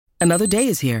Another day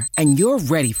is here, and you're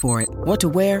ready for it. What to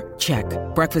wear? Check.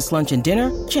 Breakfast, lunch, and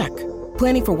dinner? Check.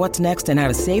 Planning for what's next and how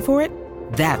to save for it?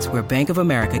 That's where Bank of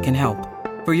America can help.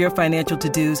 For your financial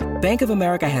to-dos, Bank of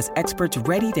America has experts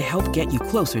ready to help get you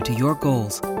closer to your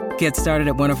goals. Get started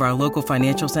at one of our local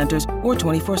financial centers or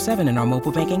 24/7 in our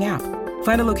mobile banking app.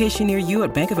 Find a location near you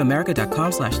at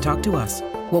bankofamerica.com/talktous.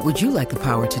 What would you like the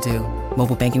power to do?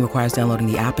 Mobile banking requires downloading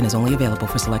the app and is only available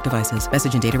for select devices.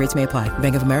 Message and data rates may apply.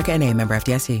 Bank of America N.A., member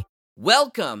FDIC.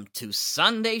 Welcome to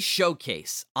Sunday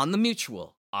Showcase on the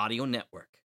Mutual Audio Network.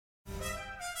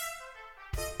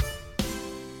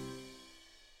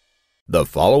 The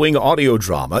following audio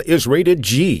drama is rated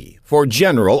G for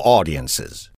general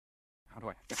audiences. How do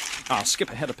I? I'll skip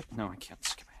ahead a bit. No, I can't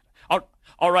skip ahead.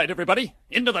 All right, everybody,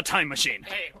 into the time machine.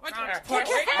 Hey, wait a minute.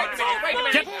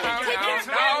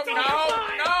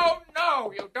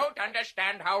 No. You don't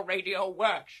understand how radio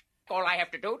works. All I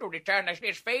have to do to return this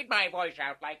is fade my voice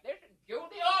out like this and cue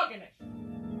the organist.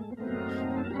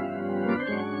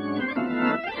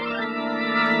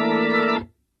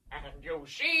 And you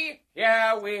see,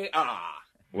 here we are.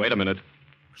 Wait a minute.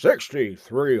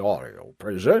 63 Audio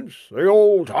presents the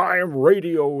Old Time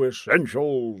Radio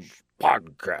Essentials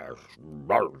Podcast.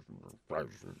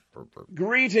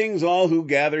 Greetings, all who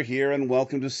gather here, and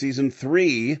welcome to Season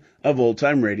 3 of Old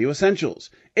Time Radio Essentials.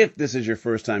 If this is your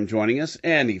first time joining us,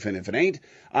 and even if it ain't,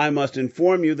 I must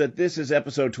inform you that this is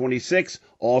Episode 26,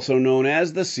 also known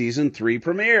as the Season 3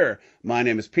 premiere. My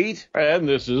name is Pete. And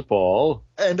this is Paul.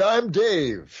 And I'm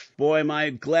Dave. Boy, am I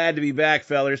glad to be back,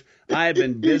 fellers. I've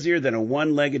been busier than a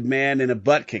one-legged man in a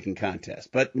butt-kicking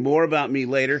contest, but more about me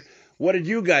later. What did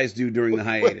you guys do during the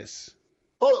hiatus?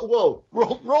 Whoa,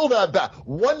 roll that back.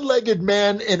 One-legged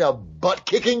man in a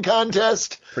butt-kicking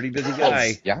contest? Pretty busy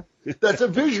guy. Yeah. That's a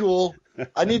visual.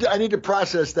 I need to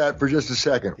process that for just a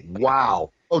second. Wow.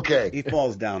 Okay. He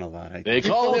falls down a lot. They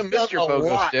call him Mr.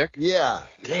 Pogo Stick. Yeah.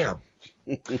 Damn.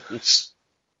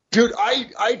 Dude,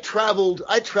 I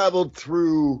traveled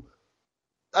through.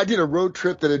 I did a road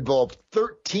trip that involved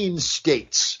 13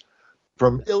 states,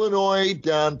 from Illinois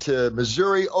down to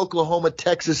Missouri, Oklahoma,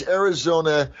 Texas,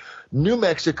 Arizona, New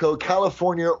Mexico,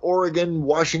 California, Oregon,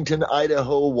 Washington,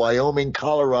 Idaho, Wyoming,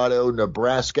 Colorado,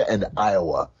 Nebraska, and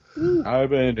Iowa. I've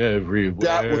been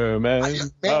everywhere, man.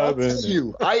 I'll tell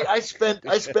you, I spent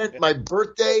my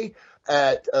birthday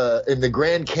at in the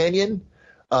Grand Canyon.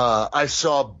 I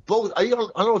saw both. I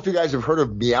don't know if you guys have heard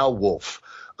of Meow Wolf,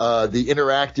 the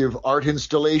interactive art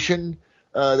installation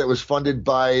that was funded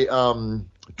by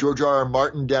George R.R.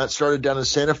 Martin. Started down in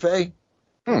Santa Fe.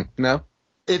 No.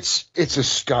 It's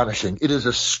astonishing. It is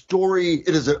a story.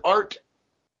 It is an art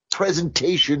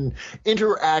presentation,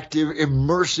 interactive,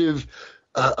 immersive,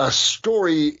 a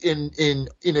story in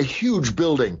a huge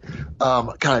building.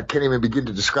 God, I can't even begin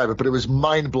to describe it, but it was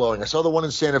mind blowing. I saw the one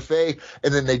in Santa Fe,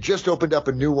 and then they just opened up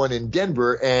a new one in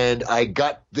Denver, and I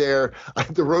got there.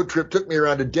 The road trip took me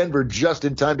around to Denver just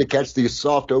in time to catch the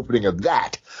soft opening of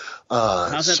that.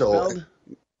 How's that spelled?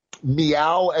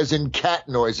 Meow as in cat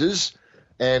noises,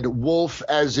 and wolf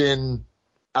as in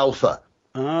alpha.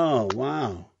 Oh,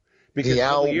 wow. Because Meow. a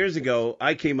couple years ago,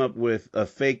 I came up with a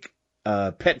fake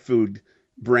pet food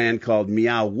brand called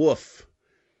Meow Woof.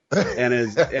 And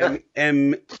it's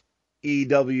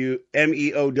MEOWOOF,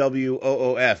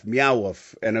 Meow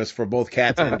Woof. And it was for both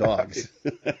cats and dogs.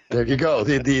 There you go.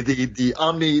 The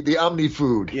omni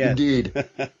food. Yeah. Indeed.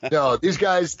 No, these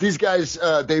guys,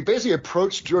 they basically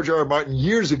approached George R.R. Martin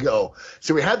years ago.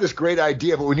 So we had this great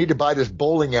idea, but we need to buy this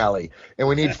bowling alley and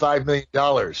we need $5 million.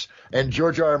 And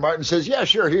George R.R. Martin says, yeah,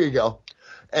 sure. Here you go.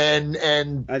 And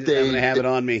I just happen to have it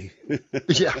on me.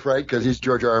 Yeah, right. Cause he's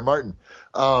George R.R. Martin.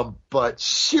 But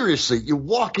seriously, you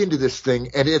walk into this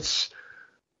thing and it's,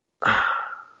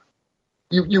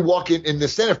 you walk in the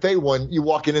Santa Fe one, you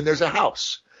walk in and there's a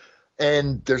house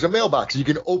and there's a mailbox. You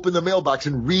can open the mailbox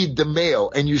and read the mail,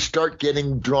 and you start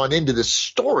getting drawn into this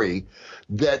story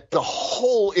that the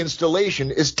whole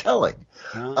installation is telling.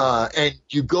 And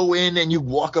you go in and you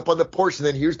walk up on the porch, and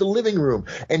then here's the living room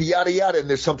and yada, yada. And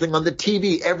there's something on the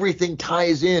TV. Everything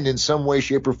ties in some way,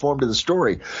 shape, or form to the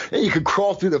story. And you can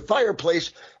crawl through the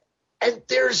fireplace, and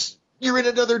you're in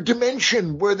another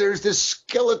dimension where there's this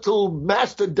skeletal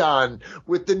mastodon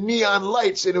with the neon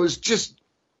lights, and it was just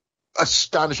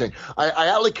astonishing. I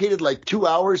allocated like 2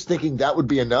 hours thinking that would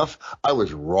be enough. I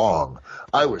was wrong.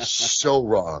 I was so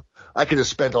wrong. I could have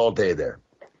spent all day there.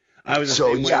 I was the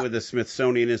same way with the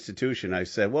Smithsonian Institution. I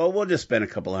said, well, we'll just spend a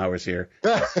couple hours here.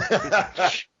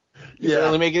 You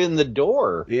only make it in the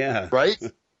door. Yeah. Right?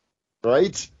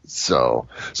 Right? So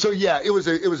yeah, it was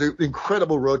an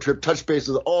incredible road trip. Touched base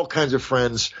with all kinds of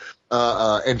friends.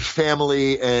 and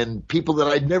family and people that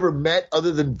I'd never met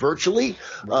other than virtually.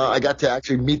 I got to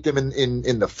actually meet them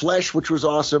in the flesh, which was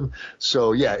awesome.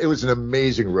 So, yeah, it was an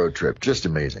amazing road trip. Just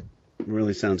amazing. It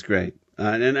really sounds great.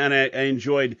 And I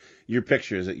enjoyed your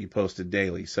pictures that you posted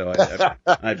daily. So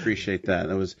I appreciate that.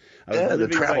 I was living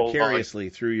vicariously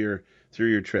through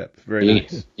your trip. Very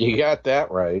nice. You got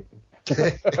that right.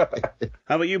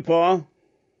 How about you, Paul?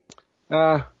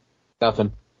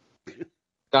 Nothing.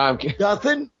 No, I'm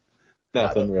kidding.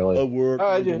 Nothing really. I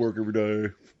work every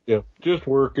day. Yeah, just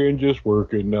working.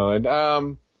 No,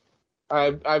 and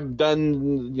I've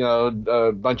done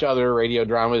a bunch of other radio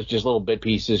dramas, just little bit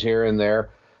pieces here and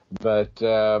there. But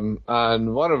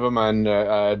on one of them,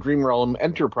 on Dream Realm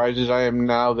Enterprises, I am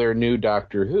now their new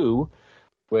Doctor Who,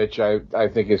 which I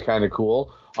think is kind of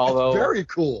cool. Although that's very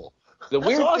cool. The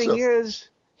weird thing is,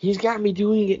 he's got me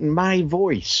doing it in my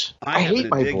voice. I hate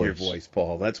my voice. Your voice,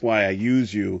 Paul. That's why I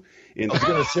use you. I was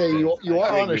going to say, you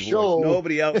are on a show. Voice.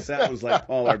 Nobody else sounds like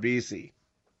Paul Arbisi.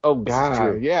 Oh,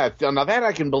 God. Yeah. Now, that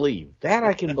I can believe. But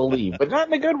not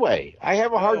in a good way. I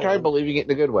have a hard time believing it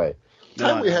in a good way.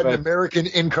 We had an American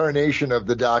incarnation of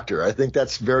the Doctor. I think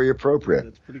that's very appropriate.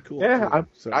 That's pretty cool. Yeah,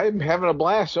 I'm having a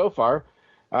blast so far.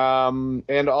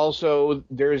 And also,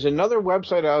 there's another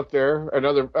website out there,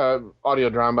 another audio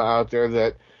drama out there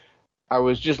that I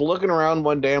was just looking around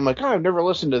one day. I'm like, I've never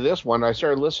listened to this one. I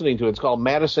started listening to it. It's called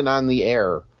Madison on the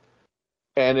Air.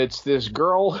 And it's this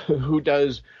girl who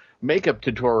does makeup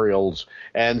tutorials,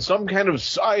 and some kind of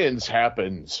science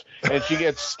happens, and she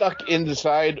gets stuck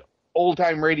inside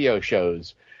old-time radio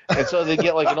shows. And so they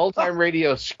get like an old-time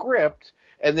radio script,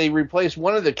 and they replace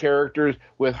one of the characters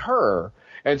with her.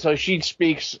 And so she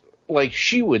speaks like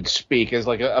she would speak as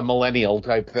like a millennial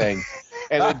type thing.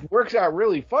 And it works out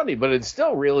really funny, but it's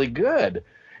still really good.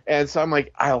 And so I'm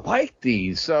like, I like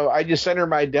these. So I just sent her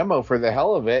my demo for the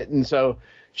hell of it. And so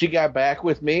she got back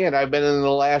with me, and I've been in the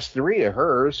last 3 of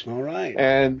hers. All right.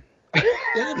 And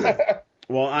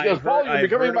well, Paul, you're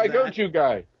becoming my go-to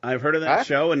guy. I've heard of that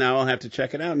show, and now I'll have to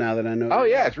check it out now that I know. Oh,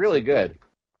 yeah, it's really good.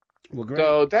 Well, great.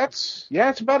 So that's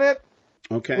about it.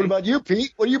 Okay. What about you,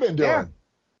 Pete? What have you been doing? Yeah.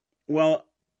 Well,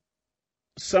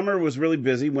 summer was really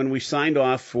busy. When we signed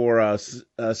off for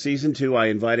season 2, I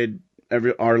invited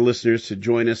our listeners to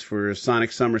join us for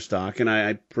Sonic Summer Stock, and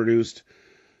I produced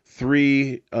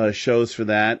 3 shows for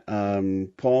that.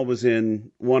 Paul was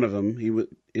in one of them. He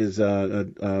is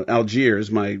Algiers,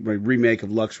 my remake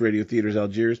of Lux Radio Theater's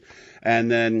Algiers,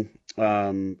 and then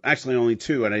actually only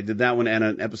 2, and I did that one and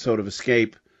an episode of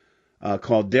Escape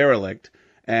called Derelict.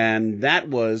 And that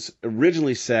was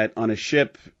originally set on a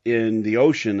ship in the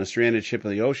ocean, a stranded ship in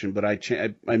the ocean, but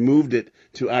I moved it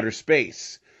to outer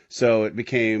space. So it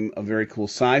became a very cool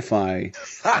sci-fi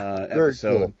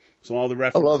episode. Cool. So all the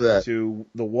references to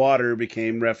the water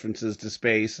became references to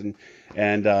space,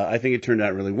 and I think it turned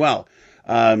out really well.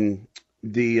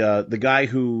 The guy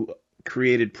who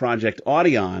created Project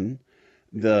Audion,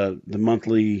 the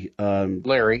monthly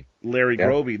Larry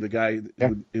Groby, the guy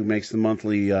who makes the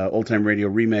monthly old time radio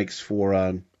remakes for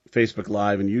Facebook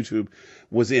Live and YouTube,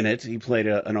 was in it. He played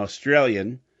an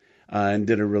Australian and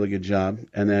did a really good job.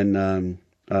 And then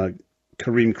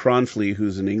Kareem Cronfley,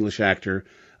 who's an English actor,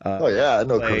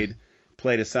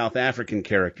 played a South African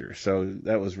character. So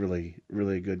that was really,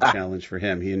 really a good challenge for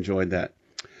him. He enjoyed that.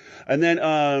 And then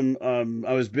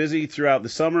I was busy throughout the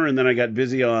summer, and then I got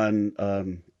busy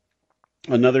on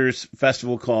another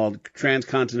festival called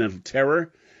Transcontinental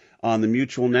Terror on the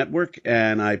Mutual Network,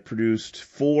 and I produced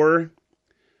 4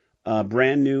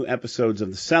 brand new episodes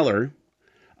of The Cellar,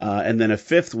 and then a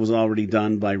 5th was already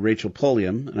done by Rachel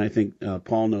Pulliam, and I think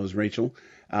Paul knows Rachel.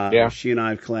 She and I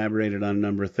have collaborated on a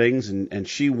number of things, and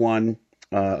she won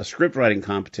a script writing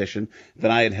competition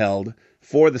that I had held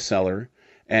for The Cellar,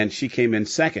 and she came in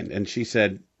second, and she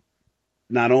said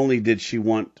not only did she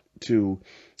want to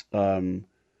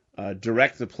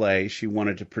direct the play, she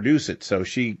wanted to produce it. So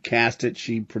she cast it,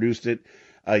 she produced it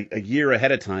a year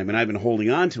ahead of time, and I've been holding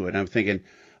on to it. And I'm thinking,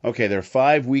 okay, there are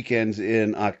 5 weekends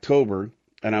in October,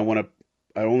 and I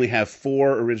only have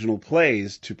 4 original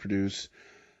plays to produce.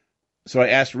 So I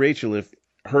asked Rachel if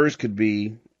hers could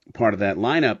be part of that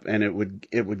lineup, and it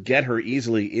would get her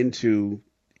easily into,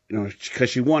 because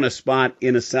she won a spot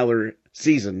in a Cellar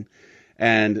season.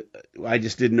 And I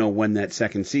just didn't know when that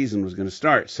second season was going to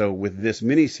start. So with this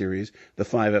miniseries, the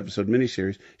 5-episode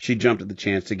miniseries, she jumped at the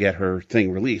chance to get her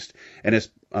thing released. And it's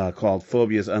called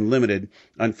Phobias Unlimited,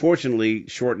 unfortunately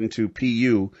shortened to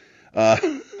PU,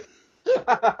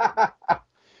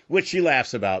 which she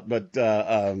laughs about. But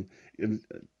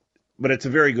it's a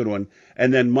very good one.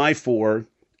 And then my 4,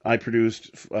 I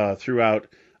produced throughout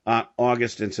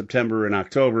August and September and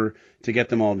October to get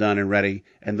them all done and ready.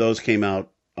 And those came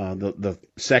out the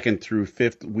 2nd through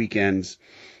 5th weekends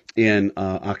in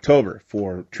October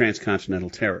for Transcontinental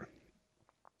Terror.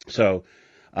 So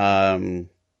you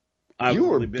were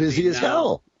really busy as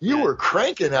hell. You were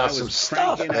cranking out some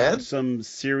stuff, man. Some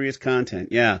serious content,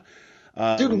 yeah.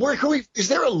 Dude, where can we? Is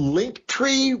there a link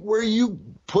tree where you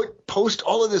post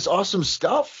all of this awesome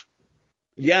stuff?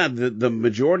 Yeah, the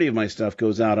majority of my stuff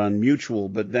goes out on Mutual,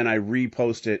 but then I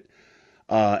repost it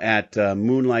at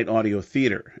Moonlight Audio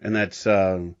Theater, and that's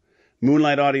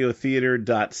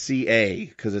moonlightaudiotheater.ca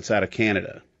because it's out of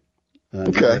Canada.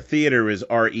 Okay. The theater is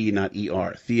R-E, not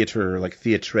E-R. Theater, like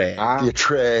theatre.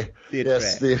 Theatre.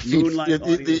 Yes, Moonlight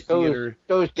Audio Theater.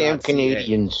 Those damn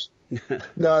Canadians.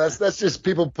 No, that's just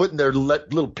people putting their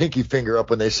little pinky finger up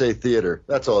when they say theater.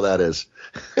 That's all that is.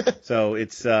 So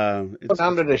it's down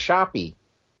to the Shoppy.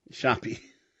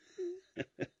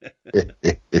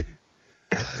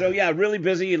 So yeah, really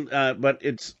busy, but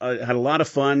it's had a lot of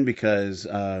fun because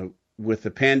with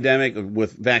the pandemic,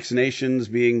 with vaccinations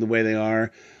being the way they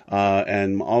are,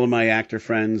 and all of my actor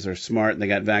friends are smart and they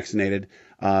got vaccinated,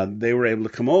 they were able to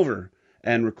come over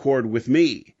and record with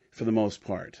me for the most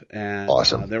part. And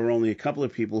awesome. There were only a couple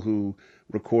of people who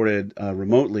recorded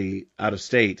remotely out of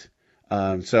state.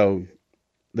 So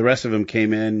the rest of them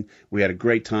came in. We had a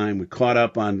great time. We caught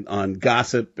up on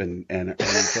gossip and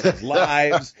each other's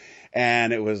lives.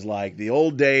 And it was like the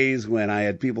old days when I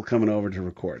had people coming over to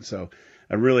record. So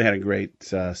I really had a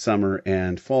great summer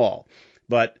and fall.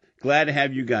 But glad to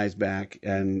have you guys back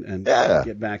and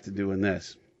get back to doing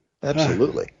this.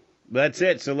 Absolutely. That's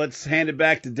it. So let's hand it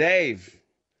back to Dave.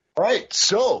 All right,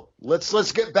 so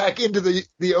let's get back into the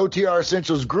OTR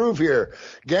Essentials groove here.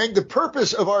 Gang, the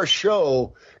purpose of our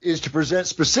show is to present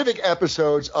specific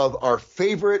episodes of our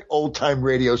favorite old-time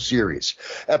radio series.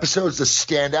 Episodes that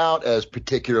stand out as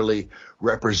particularly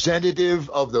representative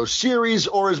of those series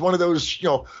or as one of those,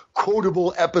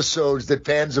 quotable episodes that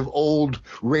fans of old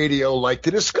radio like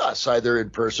to discuss, either in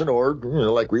person or,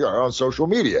 like we are on social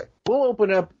media. We'll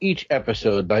open up each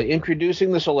episode by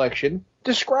introducing the selection,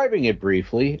 describing it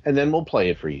briefly, and then we'll play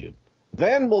it for you.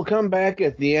 Then we'll come back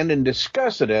at the end and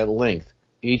discuss it at length,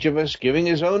 each of us giving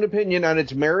his own opinion on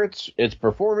its merits, its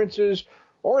performances,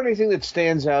 or anything that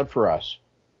stands out for us.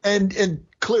 And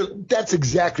clearly, that's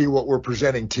exactly what we're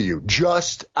presenting to you,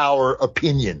 just our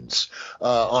opinions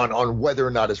on whether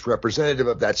or not it's representative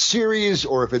of that series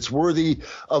or if it's worthy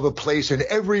of a place in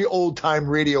every old-time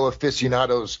radio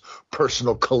aficionado's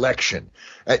personal collection.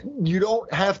 You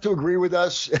don't have to agree with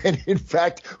us, and in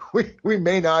fact, we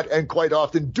may not and quite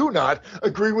often do not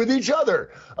agree with each other.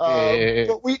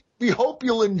 But we hope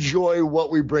you'll enjoy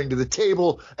what we bring to the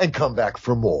table and come back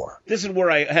for more. This is where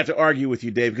I have to argue with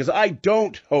you, Dave, because I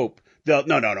don't hope they'll...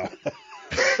 No. I'm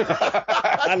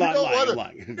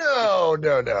lying. No.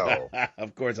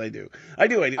 Of course I do. I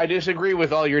do. I disagree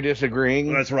with all your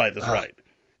disagreeing. That's right.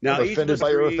 Now, I'm offended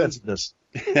by your offensiveness.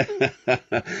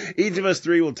 Each of us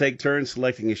three will take turns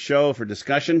selecting a show for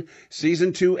discussion.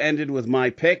 Season 2 ended with my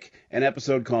pick, an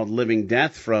episode called Living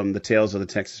Death from the Tales of the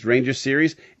Texas Rangers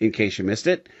series, in case you missed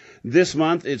it. This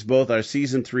month, it's both our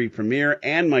Season 3 premiere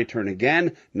and my turn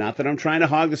again. Not that I'm trying to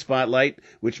hog the spotlight,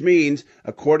 which means,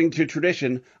 according to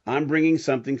tradition, I'm bringing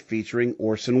something featuring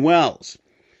Orson Welles.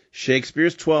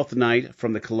 Shakespeare's Twelfth Night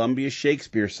from the Columbia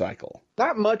Shakespeare Cycle.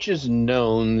 Not much is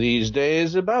known these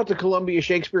days about the Columbia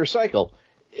Shakespeare Cycle.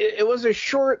 It was a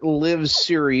short-lived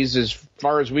series, as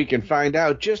far as we can find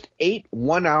out, just 8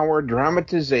 one-hour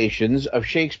dramatizations of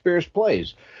Shakespeare's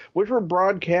plays, which were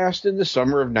broadcast in the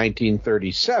summer of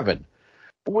 1937,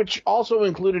 which also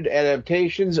included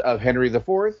adaptations of Henry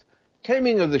IV,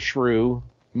 Taming of the Shrew,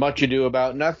 Much Ado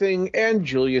About Nothing, and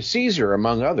Julius Caesar,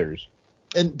 among others.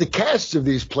 And the casts of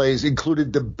these plays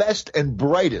included the best and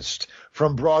brightest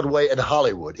from Broadway and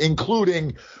Hollywood,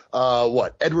 including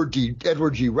Edward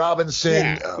G.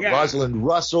 Robinson, Rosalind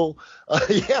Russell,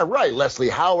 Leslie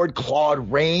Howard, Claude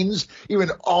Rains, even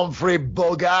Humphrey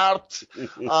Bogart.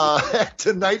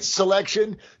 Tonight's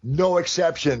selection, no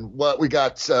exception. We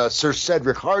got Sir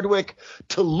Cedric Hardwicke,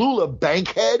 Tallulah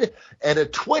Bankhead, and a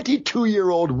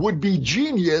 22-year-old would-be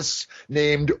genius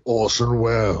named Orson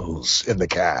Welles in the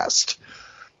cast.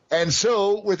 And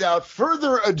so, without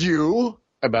further ado...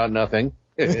 About nothing.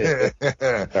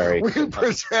 Sorry. We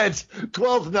present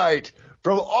 12th Night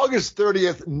from August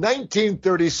 30th,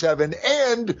 1937,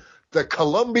 and the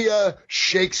Columbia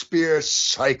Shakespeare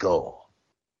Cycle.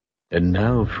 And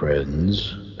now,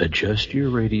 friends, adjust your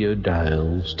radio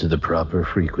dials to the proper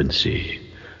frequency.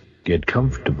 Get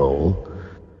comfortable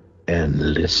and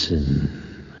listen.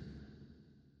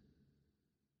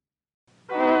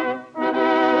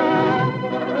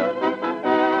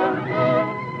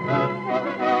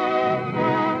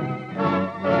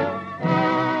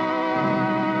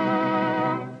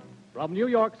 From New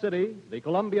York City, the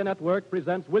Columbia Network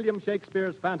presents William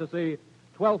Shakespeare's fantasy,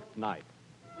 Twelfth Night.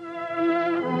 Each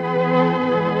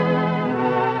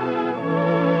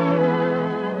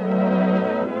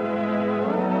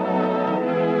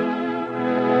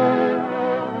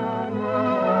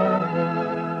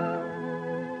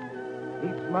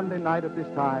Monday night at this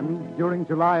time, during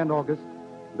July and August,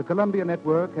 the Columbia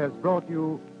Network has brought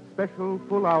you special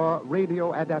full-hour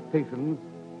radio adaptations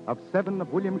of 7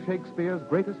 of William Shakespeare's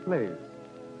greatest plays,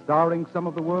 starring some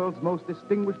of the world's most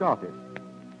distinguished artists.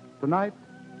 Tonight,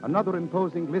 another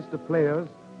imposing list of players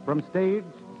from stage,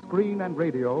 screen, and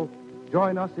radio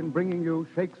join us in bringing you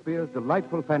Shakespeare's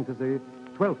delightful fantasy,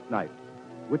 Twelfth Night,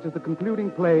 which is the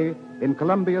concluding play in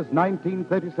Columbia's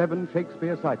 1937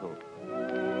 Shakespeare cycle.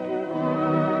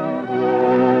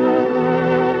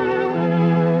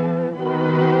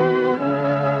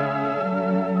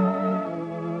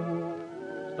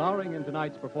 Starring in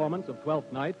tonight's performance of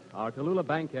Twelfth Night are Tallulah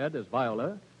Bankhead as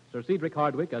Viola, Sir Cedric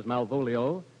Hardwicke as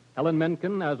Malvolio, Helen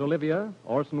Menken as Olivia,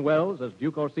 Orson Welles as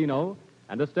Duke Orsino,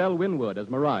 and Estelle Winwood as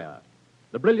Maria.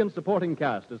 The brilliant supporting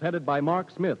cast is headed by Mark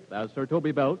Smith as Sir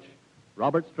Toby Belch,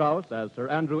 Robert Strauss as Sir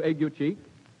Andrew Aguecheek,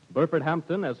 Burford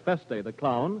Hampton as Feste the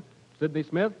Clown, Sidney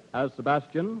Smith as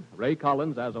Sebastian, Ray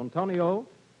Collins as Antonio,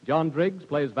 John Driggs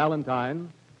plays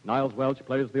Valentine, Niles Welch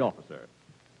plays the officer.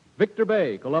 Victor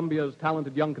Bay, Columbia's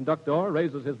talented young conductor,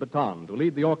 raises his baton to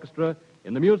lead the orchestra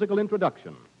in the musical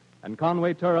introduction. And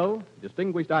Conway Turrell,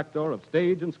 distinguished actor of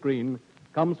stage and screen,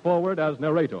 comes forward as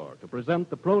narrator to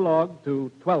present the prologue to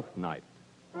Twelfth Night.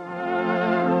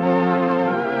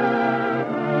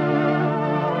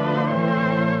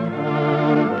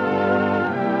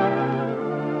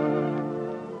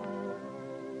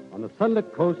 On the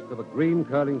sunlit coast of a green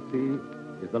curling sea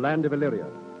is the land of Illyria.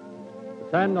 The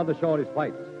sand on the shore is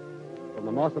white. From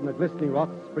the moss and the glistening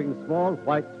rocks spring small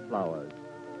white flowers.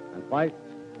 And white,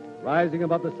 rising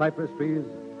above the cypress trees,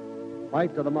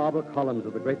 white are the marble columns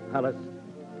of the great palace,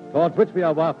 towards which we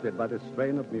are wafted by this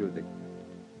strain of music.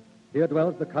 Here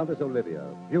dwells the Countess Olivia,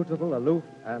 beautiful, aloof,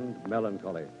 and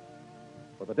melancholy.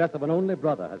 For the death of an only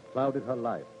brother has clouded her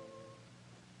life.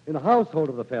 In the household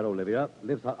of the fair Olivia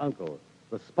lives her uncle,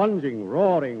 the sponging,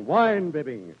 roaring,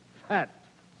 wine-bibbing, fat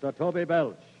Sir Toby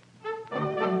Belch.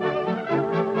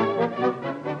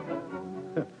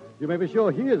 You may be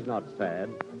sure he is not sad.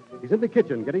 He's in the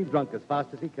kitchen getting drunk as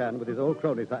fast as he can with his old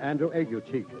crony, Sir Andrew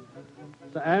Aguecheek.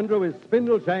 Sir Andrew is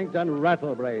spindle-shanked and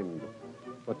rattle-brained.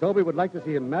 But Toby would like to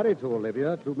see him married to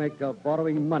Olivia to make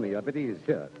borrowing money a bit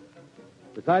easier.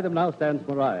 Beside them now stands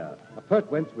Maria, a pert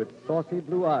wench with saucy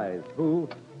blue eyes, who,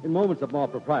 in moments of more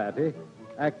propriety,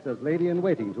 acts as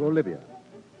lady-in-waiting to Olivia.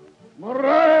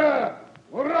 Maria!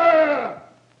 Maria!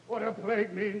 What a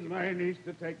plague means my niece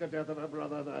to take the death of her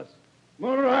brother thus?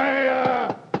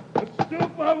 Maria! A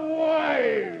stoup of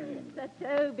wine! Sir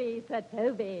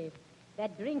Toby.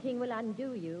 That drinking will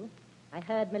undo you. I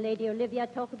heard my Lady Olivia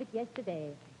talk of it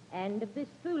yesterday, and of this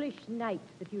foolish knight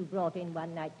that you brought in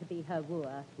one night to be her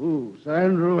wooer. Who, Sir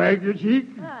Andrew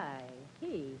Aguecheek? Aye,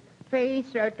 he.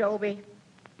 Faith, Sir Toby,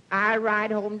 I'll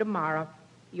ride home tomorrow.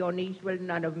 Your niece will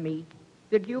none of me.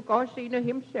 The Duke Orsino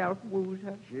himself woos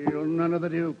her. She'll none of the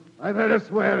Duke. I've heard her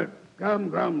swear it.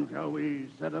 Come, shall we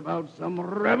set about some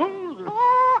revels?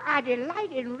 Oh, I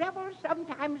delight in revels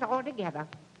sometimes altogether.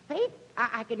 Faith,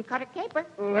 I can cut a caper.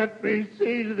 Let me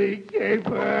see the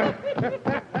caper.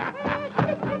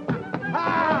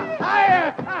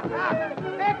 Higher!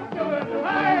 Excellent!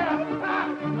 Higher!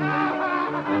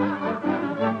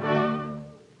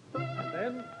 And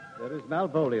then there is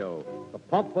Malvolio, the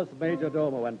pompous major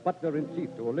domo and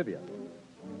butler-in-chief to Olivia.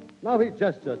 Now he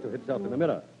gestures to himself in the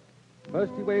mirror.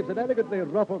 First he waves an elegantly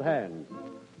ruffled hand.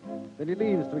 Then he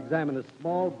leans to examine a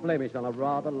small blemish on a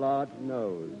rather large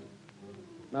nose.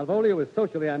 Malvolio is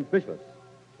socially ambitious.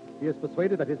 He is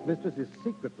persuaded that his mistress is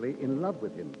secretly in love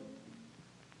with him.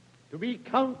 To be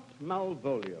Count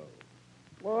Malvolio.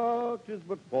 What is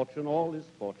but fortune, all is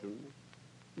fortune.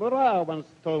 Maria once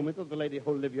told me that the Lady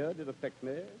Olivia did affect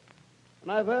me,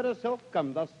 and I've heard herself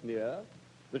come thus near,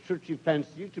 that should she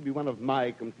fancy you to be one of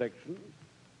my complexion.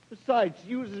 Besides, she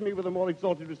uses me with a more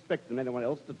exalted respect than anyone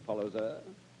else that follows her.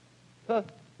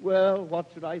 Well,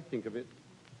 what should I think of it?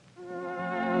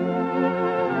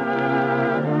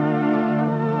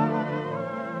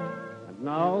 And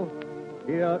now,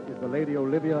 here is the Lady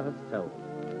Olivia herself.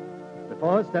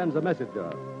 Before her stands a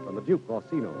messenger from the Duke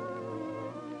Orsino.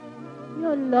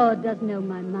 Your lord does know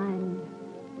my mind.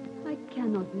 I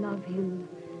cannot love him.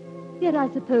 Yet I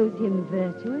suppose him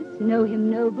virtuous, know him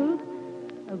noble,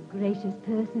 a gracious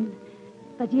person.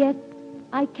 But yet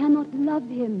I cannot love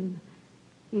him.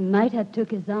 He might have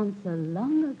took his answer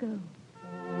long ago.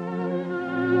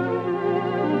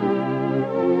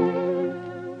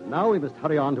 Now we must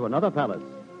hurry on to another palace,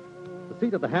 the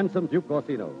seat of the handsome Duke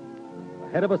Orsino.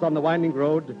 Ahead of us on the winding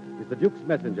road is the Duke's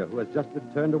messenger, who has just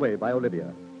been turned away by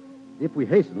Olivia. If we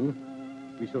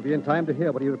hasten, we shall be in time to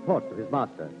hear what he reports to his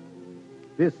master.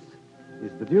 This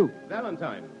is the Duke.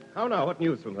 Valentine, how now? What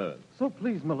news from her? So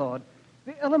please, my lord,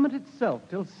 the element itself,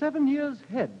 till 7 years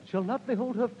hence, shall not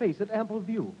behold her face at ample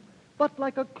view, but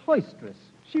like a cloistress,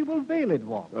 she will veiled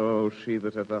walk. Oh, she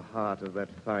that hath the heart of that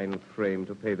fine frame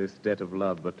to pay this debt of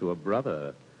love but to a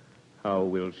brother. How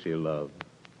will she love,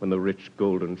 when the rich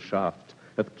golden shaft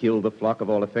hath killed the flock of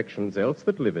all affections else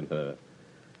that live in her?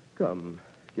 Come,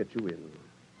 get you in.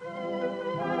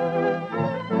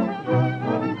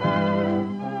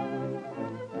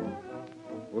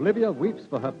 Olivia weeps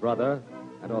for her brother,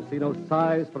 and Orsino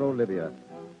sighs for Olivia.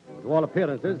 To all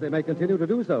appearances, they may continue to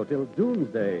do so till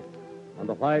doomsday on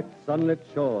the white, sunlit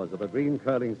shores of the green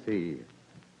curling sea.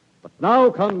 But now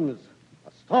comes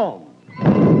a storm.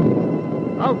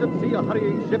 Out at sea, a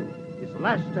hurrying ship is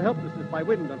lashed to helplessness by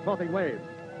wind and frothing waves.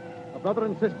 A brother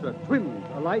and sister, twins,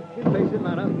 alike in face and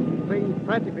manner, cling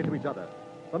frantically to each other.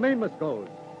 The mainmast goes.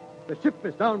 The ship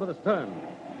is down by the stern.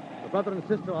 The brother and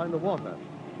sister are in the water.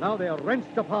 Now they are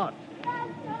wrenched apart.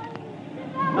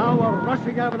 Now a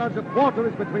rushing avalanche of water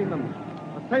is between them.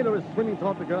 A sailor is swimming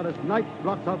toward the girl as night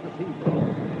blots out the sea.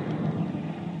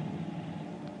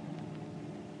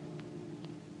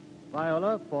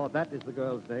 Viola, for that is the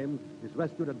girl's name, is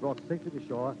rescued and brought safely to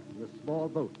shore in a small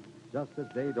boat, just as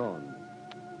day dawns.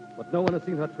 But no one has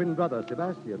seen her twin brother,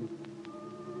 Sebastian.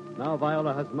 Now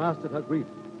Viola has mastered her grief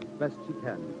as best she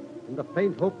can, in the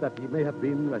faint hope that he may have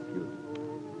been rescued.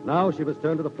 Now she must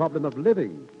turn to the problem of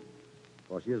living,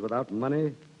 for she is without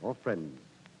money or friends.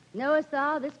 Knowest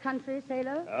thou this country,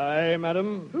 sailor? Aye,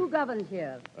 madam. Who governs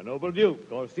here? A noble duke,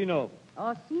 Orsino.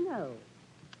 Orsino.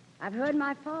 I've heard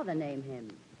my father name him.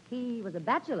 He was a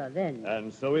bachelor then.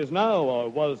 And so is now, or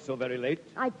was so very late.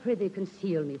 I prithee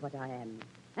conceal me what I am,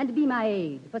 and be my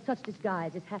aid, for such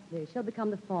disguise as haply shall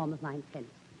become the form of my intent.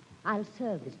 I'll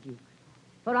serve this duke,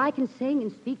 for I can sing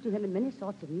and speak to him in many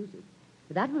sorts of music.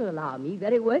 That will allow me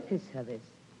very worth his service.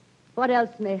 What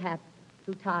else mayhap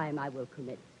to time I will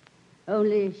commit.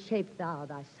 Only shape thou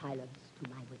thy silence to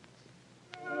my wit.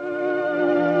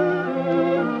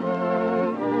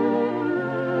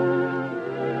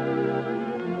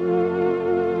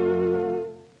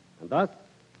 And thus,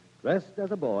 dressed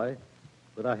as a boy,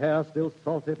 with her hair still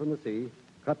salty from the sea,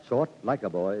 cut short like a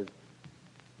boy's,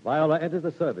 Viola enters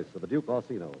the service of the Duke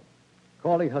Orsino,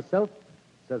 calling herself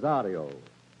Cesario.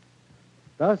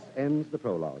 Thus ends the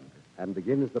prologue, and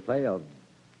begins the play of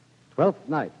Twelfth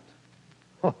Night,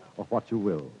 or what you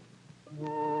will.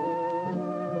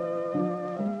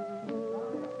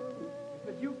 If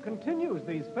the Duke continues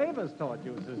these favors toward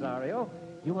you, Cesario,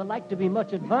 you are like to be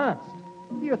much advanced.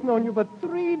 He hath known you but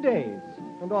 3 days,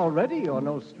 and already you're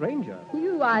no stranger.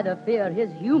 You either fear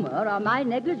his humor or my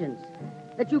negligence,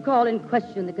 that you call in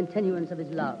question the continuance of his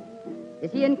love.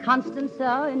 Is he inconstant,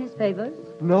 sir, in his favors?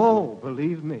 No,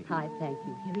 believe me. I thank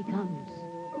you. Here he comes.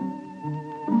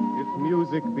 If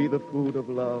music be the food of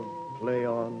love, play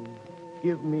on.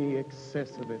 Give me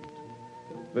excess of it,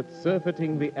 that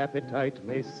surfeiting the appetite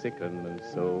may sicken and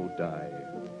so die.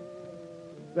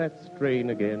 That strain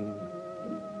again,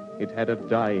 it had a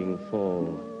dying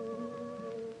fall.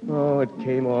 Oh, it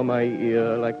came o'er my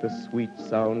ear like the sweet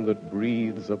sound that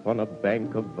breathes upon a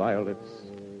bank of violets,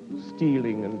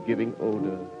 stealing and giving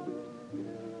odor.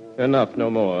 Enough, no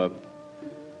more.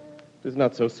 It is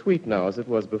not so sweet now as it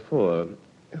was before.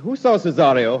 Who saw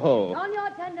Cesario? Ho! On your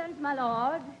attendance, my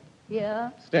lord.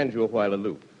 Here. Stand you a while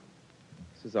aloof.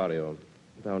 Cesario,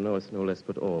 thou knowest no less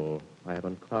but all. I have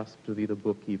unclasped to thee the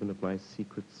book even of my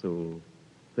secret soul.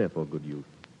 Therefore, good youth,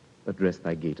 address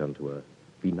thy gate unto her.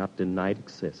 Be not denied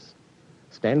access.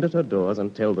 Stand at her doors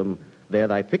and tell them, there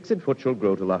thy fixed foot shall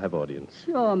grow till I have audience.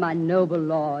 Sure, my noble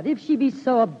lord, if she be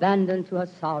so abandoned to her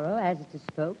sorrow as it is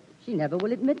spoke, she never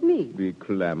will admit me. Be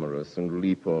clamorous and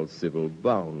leap all civil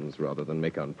bounds rather than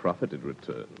make unprofited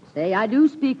returns. Say I do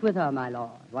speak with her, my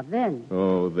lord. What then?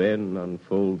 Oh, then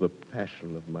unfold the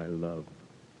passion of my love.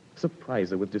 Surprise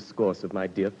her with discourse of my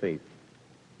dear faith.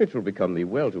 It will become thee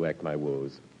well to act my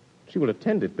woes. She will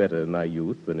attend it better in thy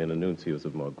youth than in a nuncius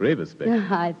of more grave aspect.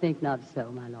 I think not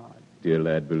so, my lord. Dear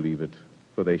lad, believe it,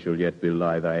 for they shall yet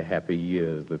belie thy happy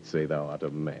years that say thou art a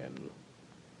man.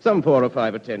 Some 4 or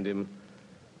 5 attend him.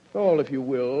 All, if you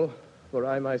will, for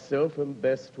I myself am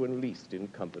best when least in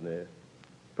company.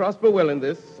 Prosper well in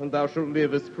this, and thou shalt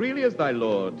live as freely as thy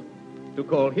lord, to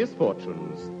call his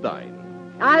fortunes thine.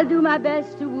 I'll do my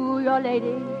best to woo your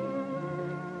lady,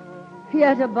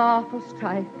 yet a bar for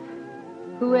strife,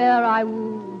 whoe'er I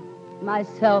woo,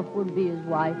 myself would be his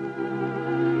wife.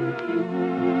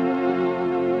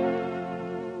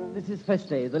 This is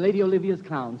Feste, the Lady Olivia's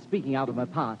clown, speaking out of her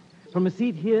part. From a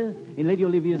seat here in Lady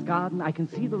Olivia's garden, I can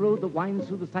see the road that winds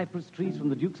through the cypress trees from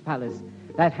the Duke's palace.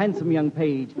 That handsome young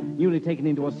page, newly taken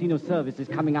into Orsino's service, is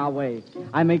coming our way.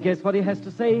 I may guess what he has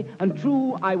to say, and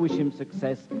true, I wish him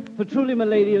success. For truly, my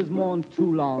lady has mourned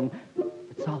too long.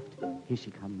 But soft, here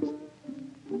she comes.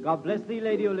 God bless thee,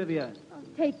 Lady Olivia. Oh,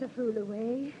 take the fool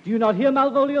away. Do you not hear,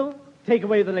 Malvolio? Take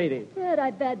away the lady. Sir, I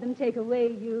bade them take away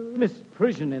you.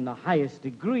 Misprision in the highest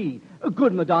degree.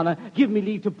 Good Madonna, give me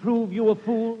leave to prove you a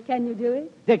fool. Can you do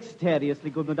it? Dexterously,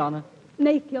 good Madonna.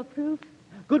 Make your proof.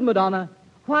 Good Madonna,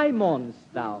 why mournest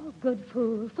thou? Oh, good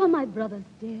fool, for my brother's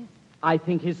death. I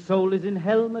think his soul is in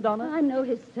hell, Madonna. I know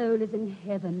his soul is in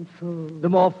heaven, fool. The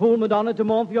more fool, Madonna, to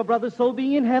mourn for your brother's soul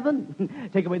being in heaven.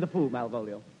 Take away the fool,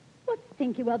 Malvolio. What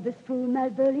think you of this fool,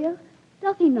 Malvolio?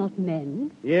 Doth he not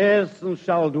mend? Yes, and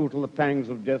shall do till the pangs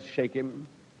of death shake him.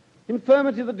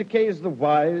 Infirmity that decays the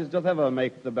wise doth ever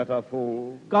make the better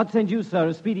fool. God send you, sir,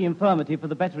 a speedy infirmity for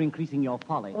the better increasing your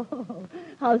folly. Oh,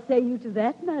 how say you to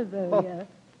that, Malvolio?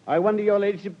 I wonder your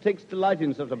ladyship takes delight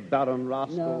in such a barren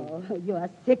rascal. No, you are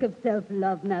sick of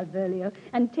self-love, Malvolio,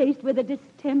 and taste with a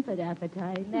distempered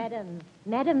appetite.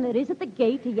 Madam, there is at the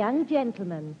gate a young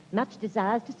gentleman. Much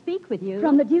desires to speak with you.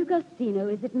 From the Duke Orsino,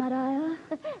 is it, Maria?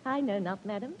 I know not,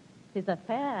 madam. 'Tis a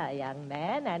fair young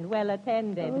man and well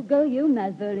attended. Oh, go you,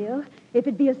 Malvolio. If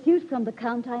it be a suit from the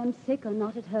Count, I am sick or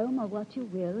not at home, or what you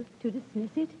will, to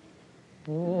dismiss it.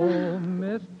 Oh,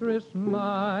 mistress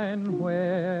mine,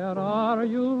 where are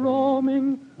you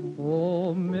roaming?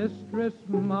 Oh, mistress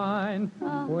mine,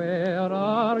 where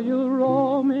are you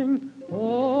roaming?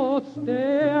 Oh,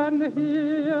 stand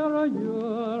here,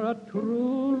 your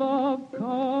true love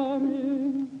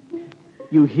coming.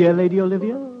 You hear, Lady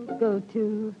Olivia? Oh, go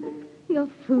to. Your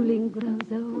fooling grows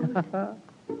old.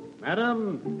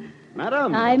 Madam!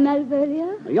 Madam! Aye,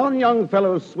 Malvolio? Yon young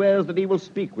fellow swears that he will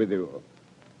speak with you.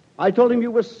 I told him you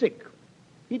were sick.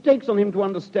 He takes on him to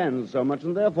understand so much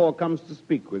and therefore comes to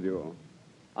speak with you.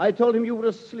 I told him you were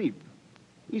asleep.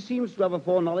 He seems to have a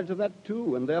foreknowledge of that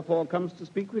too and therefore comes to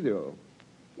speak with you.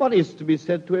 What is to be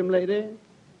said to him, lady?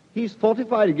 He's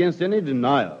fortified against any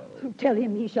denial. Tell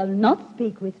him he shall not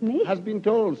speak with me. Has been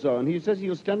told so, and he says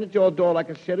he'll stand at your door like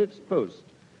a sheriff's post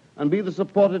and be the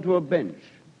supporter to a bench.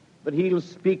 But he'll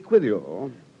speak with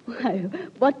you. Why,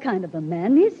 what kind of a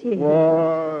man is he?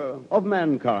 Of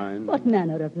mankind. What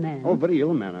manner of man? Oh, very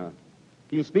ill manner.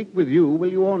 He'll speak with you,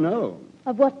 will you all know?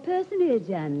 Of what personage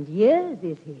and years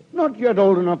is he? Not yet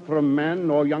old enough for a man,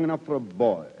 nor young enough for a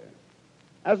boy.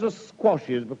 As a squash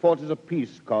is before 'tis a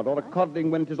peace cod, or a codling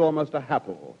when 'tis almost a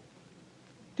happle.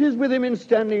 'Tis with him in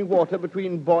standing water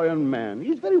between boy and man.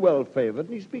 He's very well favored,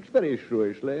 and he speaks very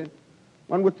shrewishly.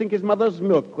 One would think his mother's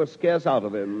milk was scarce out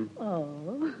of him.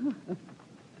 Oh.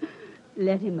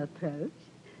 Let him approach.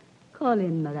 Call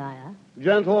in, Maria.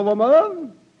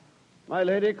 Gentlewoman, my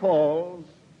lady calls.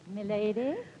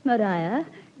 Milady? Maria,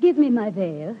 give me my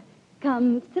veil.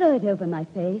 Come, throw it over my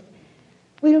face.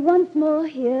 We'll once more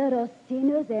hear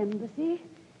Orsino's embassy.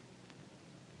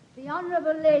 The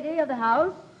honorable lady of the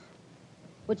house.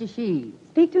 Which is she?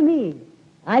 Speak to me.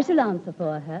 I shall answer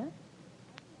for her.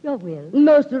 Your will.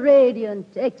 Most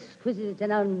radiant, exquisite,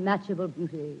 and unmatchable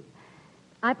beauty.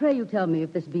 I pray you tell me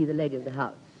if this be the lady of the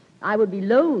house. I would be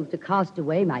loath to cast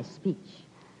away my speech.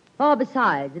 For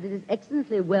besides, it is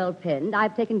excellently well penned.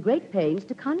 I've taken great pains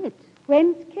to con it.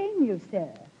 Whence came you, sir?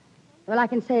 Well, I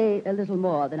can say a little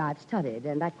more than I've studied,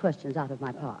 and that question's out of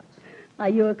my part. Are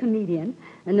you a comedian?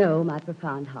 No, my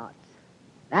profound heart.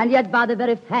 And yet, by the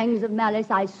very fangs of malice,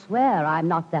 I swear I'm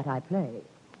not that I play.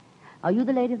 Are you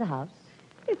the lady of the house?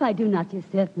 If I do not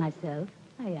usurp myself,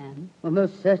 I am. Well,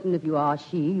 most certain if you are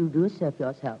she, you do usurp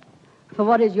yourself. For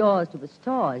what is yours to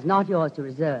bestow is not yours to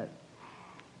reserve.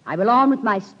 I will on with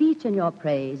my speech in your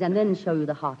praise, and then show you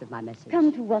the heart of my message.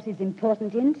 Come to what is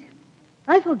important, Int.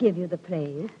 I forgive you the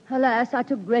praise. Alas, I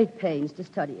took great pains to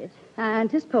study it, and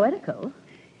 'tis poetical.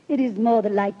 It is more the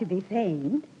like to be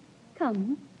feigned.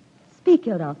 Come, speak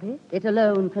your office. It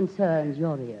alone concerns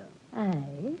your ear.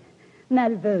 Aye.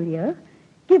 Malvolio,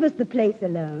 give us the place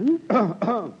alone.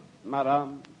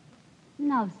 Madame.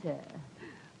 Now, sir,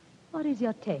 what is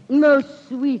your text? Most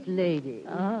sweet lady.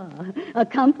 Ah, a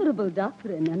comfortable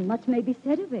doctrine, and much may be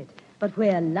said of it. But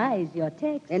where lies your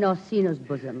text? In Orsino's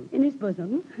bosom. In his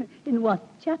bosom? In what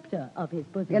chapter of his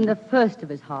bosom? In the first of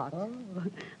his heart. Oh,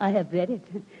 I have read it.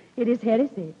 It is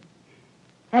heresy.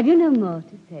 Have you no more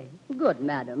to say? Good,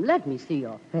 madam. Let me see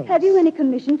your face. Have you any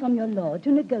commission from your lord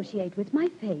to negotiate with my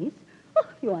face? Oh,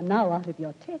 you are now out of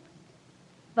your text.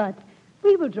 But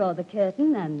we will draw the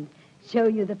curtain and Show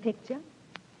you the picture?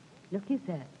 Look you,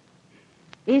 sir.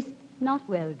 Is not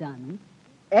well done?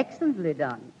 Excellently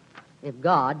done, if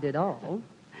God did all.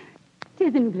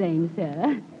 'Tis in grain,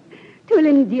 sir. 'Twill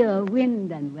endure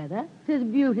wind and weather. 'Tis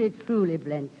beauty truly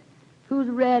blent, whose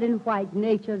red and white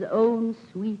nature's own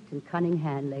sweet and cunning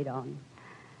hand laid on.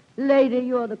 Lady,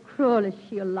 you're the cruelest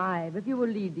she alive, if you will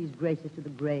lead these graces to the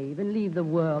grave and leave the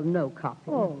world no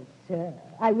copy. Oh, sir,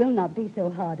 I will not be so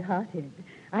hard-hearted.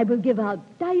 I will give out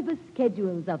divers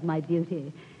schedules of my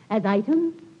beauty. As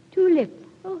item, 2 lips,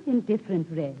 in different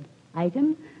red.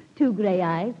 Item, 2 gray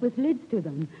eyes with lids to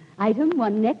them. Item,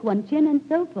 1 neck, 1 chin, and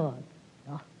so forth.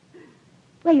 Oh,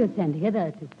 were you sent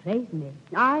hither to praise me?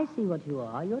 I see what you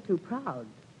are. You're too proud.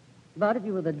 But if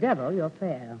you were the devil, you're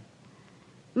fair.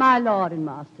 My lord and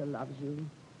master loves you.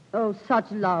 Oh,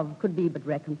 such love could be but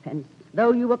recompense,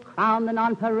 though you were crowned the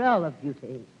nonpareil of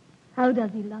beauty. How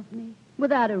does he love me?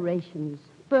 With adorations,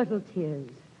 fertile tears,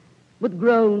 with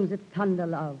groans that thunder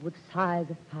love, with sighs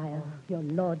of fire. Oh, your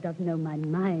lord does know my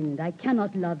mind. I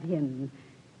cannot love him.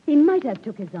 He might have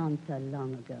took his answer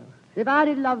long ago. If I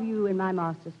did love you in my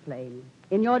master's flame,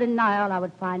 in your denial I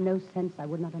would find no sense, I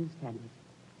would not understand it.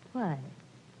 Why?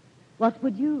 What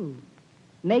would you?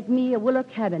 Make me a willow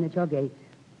cabin at your gate,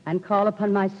 and call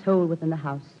upon my soul within the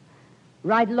house.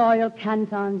 Write loyal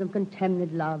cantons of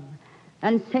contemned love,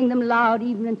 and sing them loud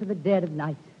even into the dead of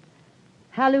night.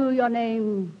 Halloo your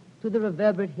name to the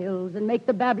reverberate hills, and make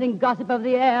the babbling gossip of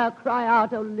the air cry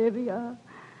out, Olivia.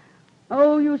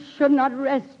 Oh, you should not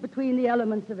rest between the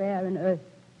elements of air and earth,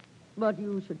 but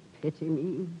you should pity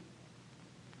me.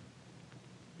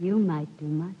 You might do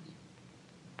much.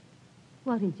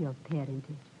 What is your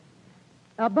parentage?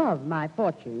 Above my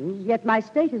fortunes, yet my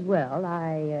state is well.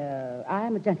 I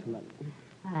am a gentleman.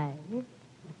 Aye.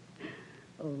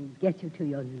 Oh, get you to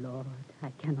your lord. I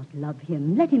cannot love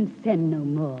him. Let him send no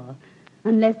more.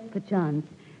 Unless, perchance,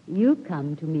 you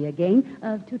come to me again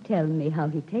to tell me how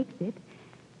he takes it.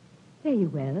 Very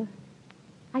well.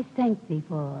 I thank thee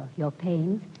for your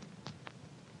pains.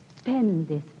 Spend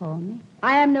this for me.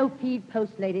 I am no feed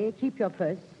post, lady. Keep your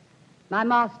purse. My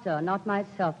master, not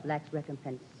myself, lacks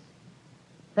recompense.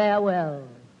 Farewell,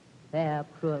 fair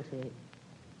cruelty.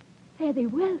 Fare thee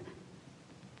well.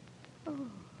 Oh,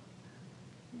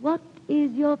 what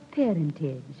is your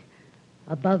parentage?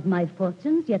 Above my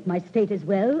fortunes, yet my state is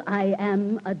well. I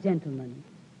am a gentleman.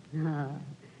 Ah,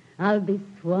 I'll be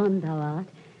sworn thou art.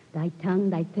 Thy tongue,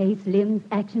 thy face, limbs,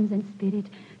 actions, and spirit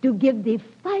do give thee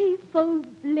fivefold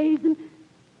blazon,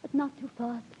 but not too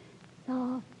fast.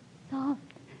 Soft, soft.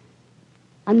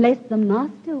 Unless the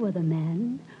master were the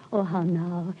man, oh, how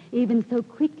now, even so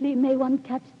quickly may one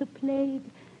catch the plague.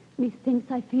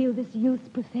 Methinks I feel this youth's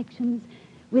perfections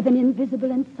with an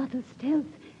invisible and subtle stealth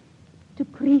to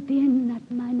creep in at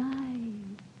mine eye.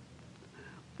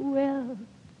 Well,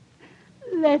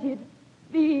 let it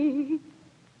be.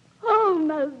 Oh,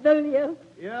 Malvolio.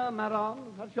 Yeah, madame,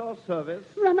 at your service.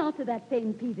 Run after that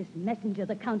famed peevish messenger,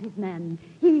 the county's man.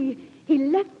 He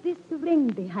left this ring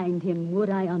behind him, would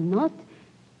I or not?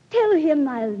 Tell him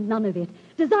I'll none of it.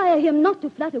 Desire him not to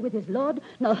flatter with his lord,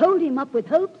 nor hold him up with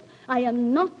hopes. I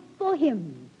am not for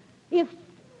him.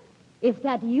 If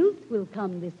that youth will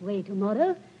come this way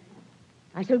tomorrow,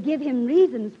 I shall give him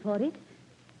reasons for it.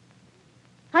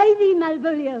 Hie thee,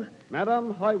 Malvolio.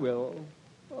 Madam, I will.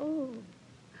 Oh,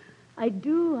 I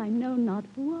do, I know not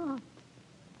what.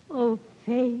 Oh,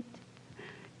 fate,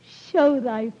 show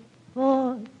thy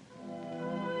force.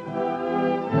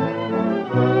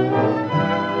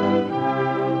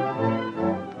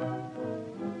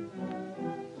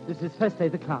 This is Feste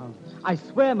the clown. I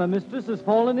swear my mistress has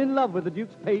fallen in love with the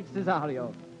Duke's page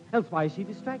Cesario. Else why is she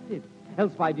distracted?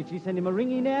 Else why did she send him a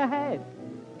ring he ne'er had?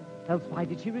 Else why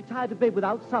did she retire to bed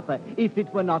without supper, if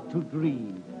it were not to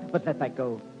dream? But let that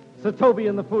go. Sir Toby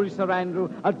and the foolish Sir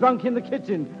Andrew are drunk in the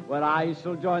kitchen, where I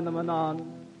shall join them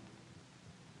anon.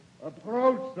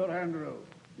 Approach, Sir Andrew.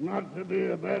 Not to be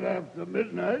abed after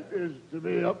midnight is to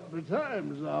be up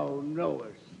betimes, thou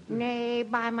knowest. Nay,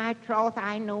 by my troth,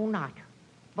 I know not.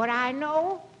 But I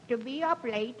know to be up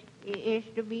late is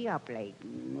to be up late.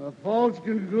 A false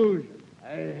conclusion.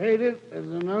 I hate it as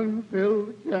an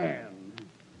unfilled can.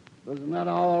 Does not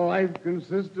our life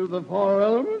consist of the 4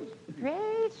 elements?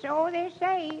 Faith, so they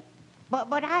say.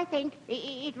 But I think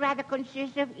it rather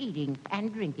consists of eating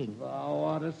and drinking. Thou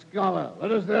art a scholar.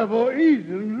 Let us therefore eat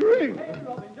and drink. Hey,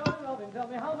 Robin, tell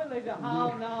me how later.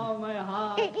 How now, my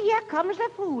heart? Here comes the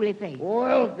fooly face.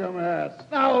 Welcome, ass.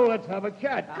 Now let's have a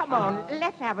chat. Come on,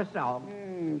 let's have a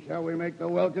song. Shall we make the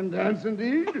welcome dance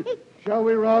indeed? Shall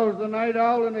we rouse the night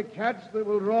owl and a catch that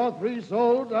will draw 3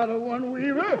 souls out of one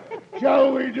weaver?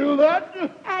 Shall we do that?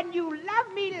 And you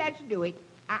love me, let's do it.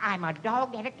 I'm a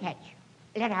dog at a catch.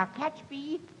 Let our catch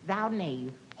be thou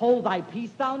knave. Hold thy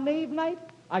peace, thou knave knight.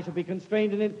 I shall be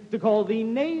constrained in it to call thee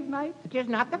knave knight. It is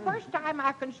not the first time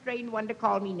I've constrained one to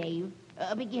call me knave.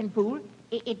 Begin, fool.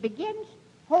 It begins,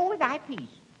 hold thy peace.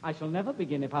 I shall never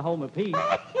begin if I hold my peace.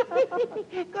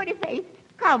 Good faith.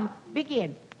 Come,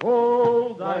 begin.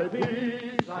 Hold thy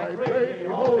peace, I pray thee,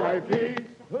 hold thy peace.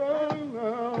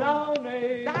 Thou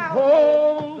knave.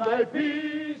 Hold thy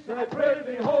peace, I pray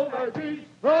thee, hold thy peace.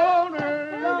 Thou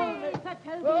knave.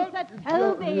 Sir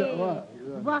Toby.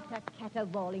 What a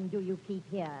caterwauling do you keep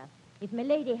here? If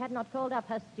milady had not called up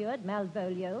her steward,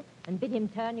 Malvolio, and bid him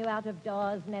turn you out of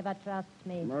doors, never trust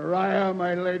me. Maria,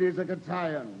 my lady's a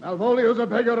Catayan. Malvolio's a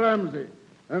beggar Ramsey.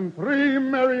 And 3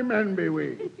 merry men be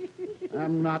we.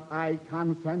 Am not I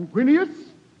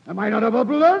consanguineous? Am I not of a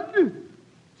blood?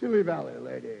 Chilly Valley,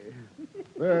 lady.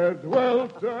 There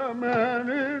dwelt a man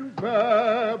in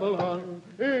Babylon,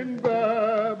 in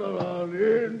Babylon,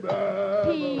 in Babylon.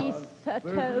 Peace, Sir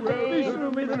Toby.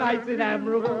 Through midnights in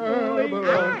admirable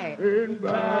Babylon, in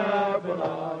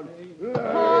Babylon.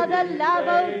 For the love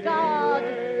of God,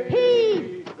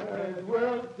 peace!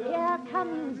 Here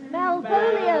comes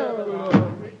Malvolio.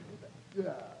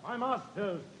 My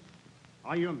masters,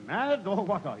 are you mad or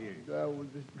what are you?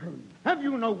 Have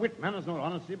you no wit, manners, nor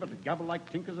honesty, but to gabble like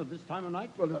tinkers at this time of night?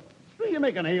 Well, do you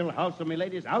make an alehouse of my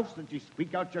lady's house that ye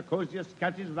speak out your cosiest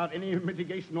catches without any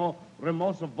mitigation or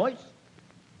remorse of voice?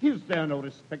 Is there no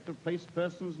respect of place,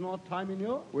 persons, nor time in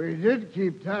you? We did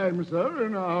keep time, sir,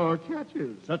 in our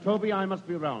catches. Sir Toby, I must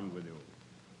be round with you.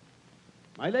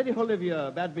 My Lady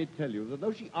Olivia bade me tell you that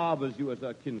though she arbors you as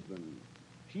her kinsman,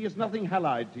 she is nothing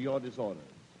allied to your disorders.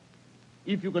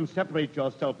 If you can separate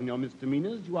yourself from your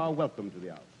misdemeanors, you are welcome to the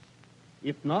house.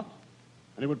 If not,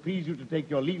 and it would please you to take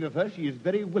your leave of her, she is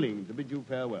very willing to bid you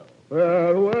farewell.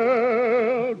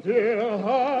 Farewell, dear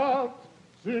heart,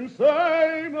 since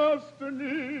I must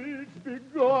needs be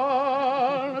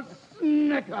gone.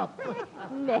 Sneck up.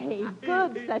 Nay,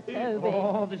 good, Sir Toby.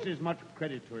 Oh, this is much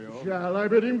credit to you. Shall I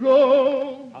bid him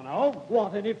go? How now?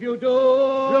 What, and if you do?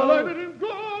 Shall I bid him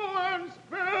go and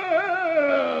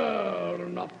spare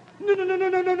not?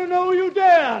 No, you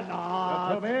dare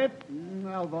not.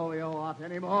 Malvolio art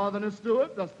any more than a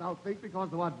steward? Dost thou think because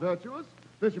thou art virtuous,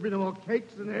 there should be no more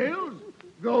cakes and ales?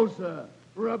 Go, sir,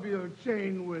 rub your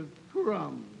chain with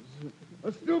crumbs.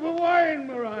 A stoup of wine,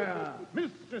 Maria.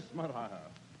 Mistress Maria,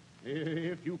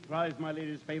 if you prize my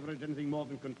lady's favor as anything more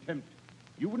than contempt,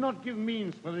 you would not give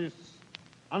means for this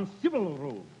uncivil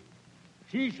rule.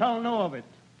 She shall know of it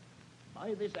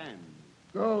by this hand.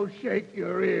 Go shake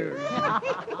your ears.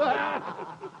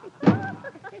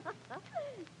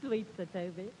 Sweet Sir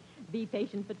Toby, be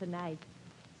patient for tonight.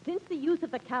 Since the youth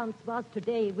of the Count's was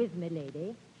today with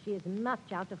milady, she is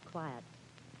much out of quiet.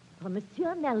 For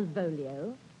Monsieur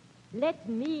Malvolio, let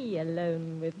me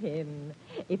alone with him.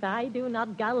 If I do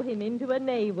not gull him into a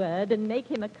nay word and make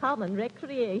him a common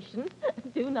recreation,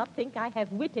 do not think I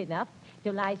have wit enough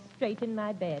to lie straight in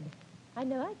my bed. I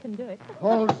know I can do it.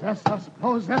 Possess us.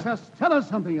 Tell us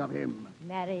something of him.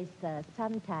 Marry, sir,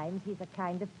 sometimes he's a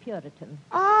kind of Puritan.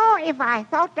 Oh, if I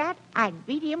thought that, I'd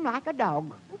beat him like a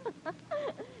dog.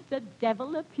 The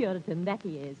devil a Puritan, that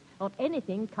he is, or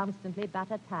anything constantly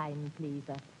but a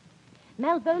time-pleaser.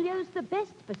 Malvolio's the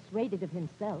best persuaded of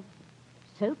himself,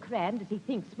 so crammed as he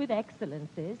thinks with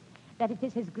excellencies, that it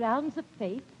is his grounds of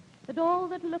faith that all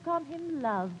that look on him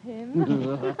love him.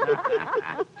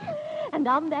 And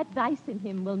on that vice in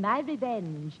him will my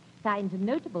revenge find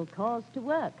notable cause to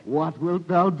work. What wilt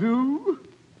thou do?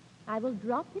 I will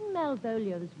drop in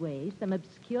Malvolio's way some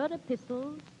obscure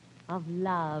epistles of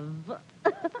love.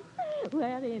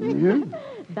 Wherein,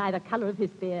 by the color of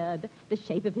his beard, the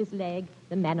shape of his leg,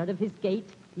 the manner of his gait,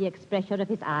 the expression of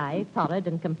his eye, forehead,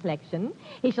 and complexion,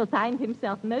 he shall find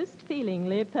himself most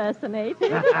feelingly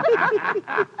personated.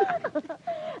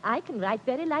 I can write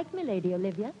very like milady,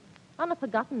 Olivia. On a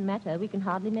forgotten matter, we can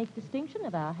hardly make distinction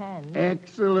of our hands.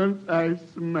 Excellent. I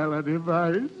smell a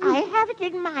device. I have it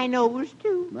in my nose,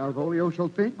 too. Malvolio shall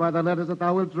think by the letters that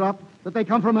thou wilt drop that they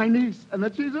come from my niece and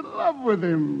that she's in love with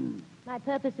him. My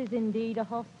purpose is indeed a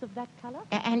horse of that color.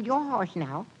 And your horse,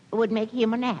 now, would make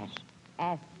him an ass.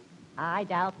 Ass? I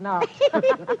doubt not.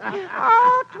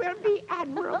 Oh, 'twill be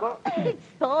admirable. It's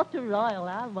thought royal,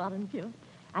 I'll warrant you.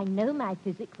 I know my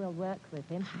physic will work with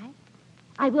him.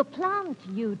 I will plant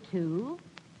you two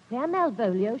where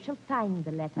Malvolio shall find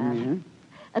the letter.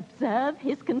 Observe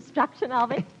his construction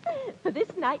of it. For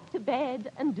this night to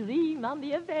bed and dream on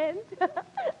the event.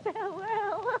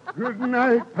 Farewell. Good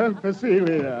night,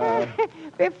 Penthesilea.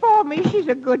 Before me, she's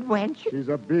a good wench. She's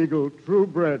a beagle, true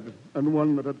bred, and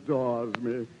one that adores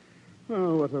me.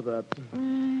 Oh, what of that?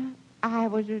 I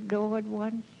was adored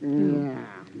once. Yeah.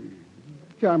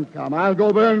 Come, I'll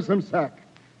go burn some sack.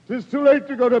 'Tis too late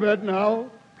to go to bed now.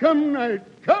 Come night.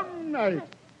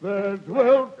 There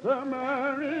dwelt a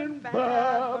man in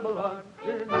Babylon.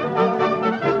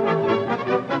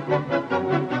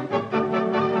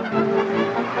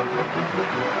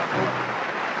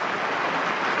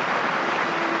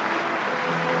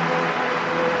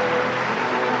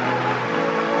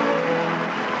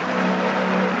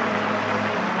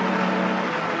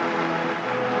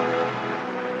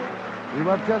 You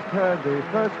have just heard the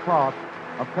first part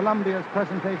of Columbia's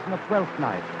presentation of Twelfth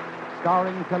Night,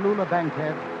 starring Tallulah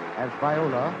Bankhead as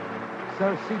Viola,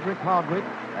 Sir Cedric Hardwicke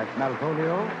as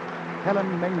Malvolio,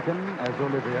 Helen Menken as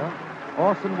Olivia,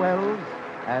 Orson Welles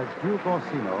as Duke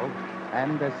Orsino,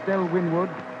 and Estelle Winwood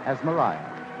as Maria.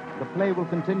 The play will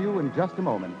continue in just a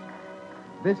moment.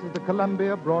 This is the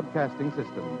Columbia Broadcasting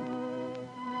System.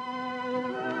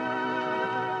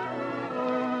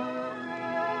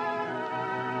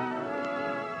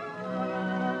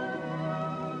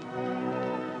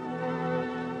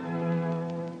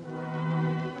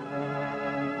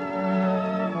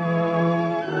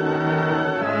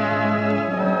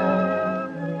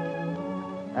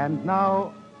 And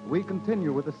now we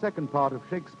continue with the second part of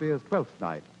Shakespeare's Twelfth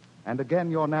Night. And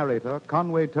again, your narrator,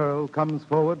 Conway Turrell, comes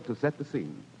forward to set the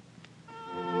scene.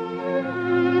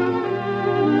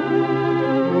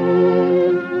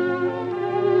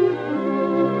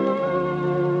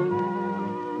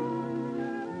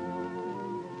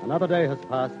 Another day has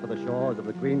passed for the shores of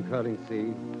the green curling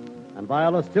sea, and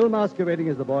Viola, still masquerading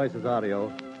as the boy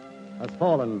Cesario, has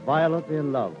fallen violently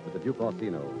in love with the Duke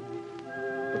Orsino.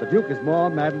 But the Duke is more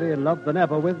madly in love than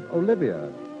ever with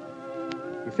Olivia.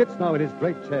 He sits now in his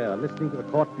great chair listening to the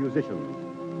court musicians,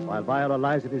 while Viola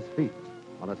lies at his feet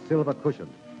on a silver cushion.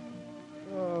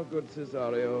 Oh, good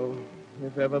Cesario,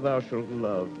 if ever thou shalt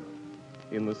love,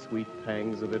 in the sweet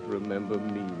pangs of it remember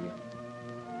me.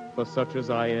 For such as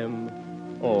I am,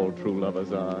 all true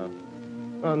lovers are,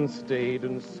 unstayed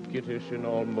and skittish in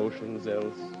all motions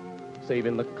else, save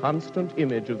in the constant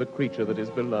image of the creature that is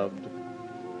beloved.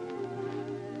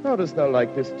 How dost thou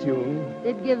like this tune?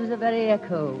 It gives a very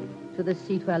echo to the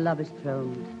seat where love is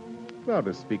throned. Thou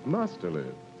dost speak masterly.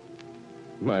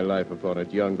 My life upon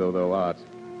it, young though thou art,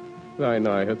 thine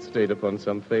eye hath stayed upon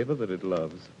some favor that it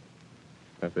loves.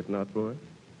 Hath it not, boy?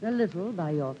 A little by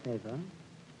your favor.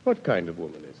 What kind of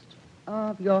woman is't?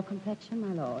 Of your complexion,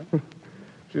 my lord.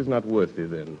 She's not worth thee,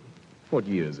 then. What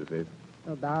years of it?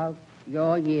 About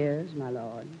your years, my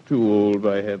lord. Too old,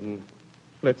 by heaven.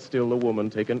 Let still the woman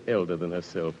take an elder than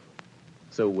herself.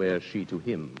 So wears she to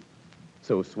him.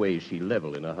 So sways she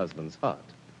level in her husband's heart.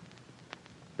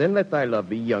 Then let thy love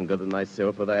be younger than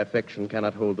thyself, for thy affection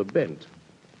cannot hold the bent.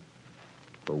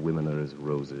 For women are as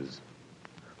roses,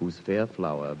 whose fair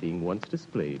flower, being once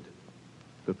displayed,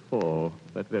 doth fall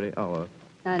that very hour.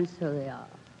 And so they are.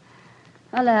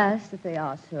 Alas, that they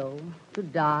are so, to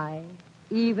die,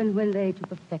 even when they to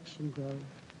perfection grow.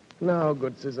 Now,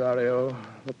 good Cesario,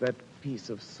 but that piece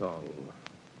of song,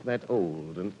 that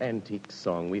old and antique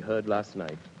song we heard last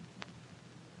night,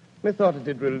 methought it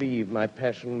did relieve my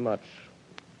passion much,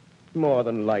 more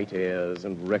than light airs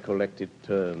and recollected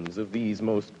terms of these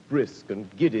most brisk and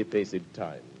giddy-paced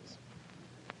times.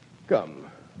 Come,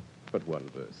 but one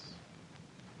verse.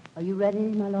 Are you ready,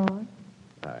 my lord?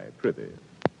 Aye, prithee,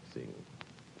 sing.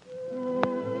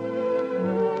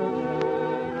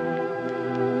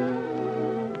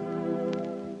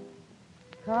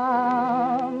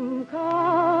 Come,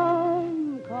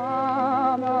 come,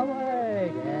 come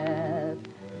away, yes,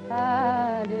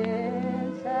 and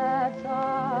in sad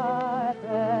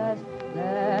cypress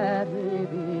let me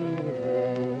be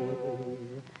laid.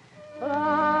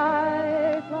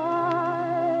 Fly,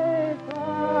 fly,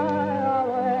 fly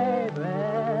away,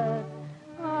 breath,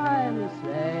 I'm the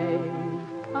slave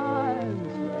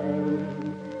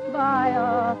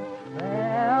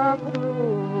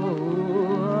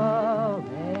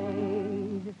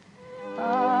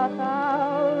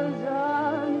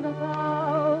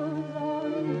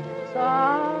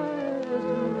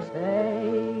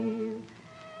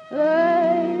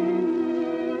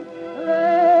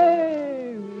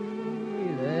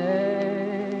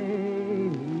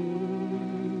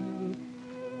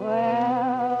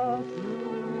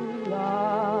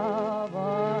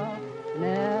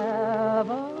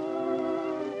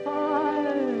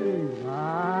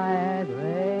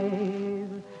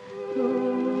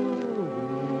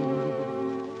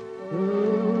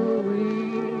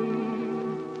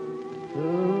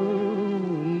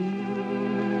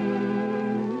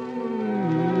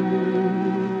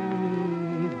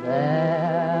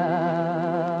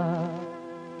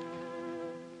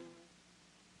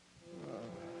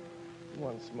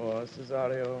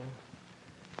Cesario.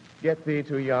 Get thee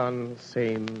to yon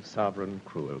same sovereign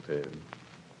cruelty.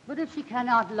 But if she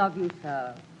cannot love you,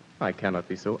 sir, I cannot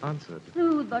be so answered.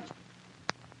 soothe, but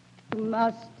you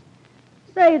must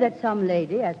say that some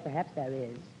lady, as perhaps there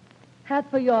is, hath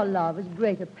for your love as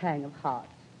great a pang of heart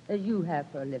as you have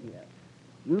for Olivia.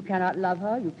 You cannot love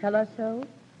her, you tell her so.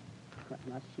 But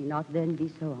must she not then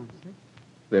be so answered?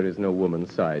 There is no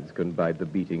woman's sides can bide the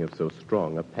beating of so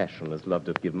strong a passion as love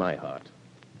doth give my heart.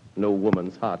 No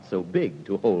woman's heart so big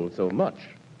to hold so much.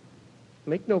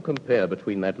 Make no compare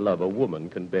between that love a woman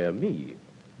can bear me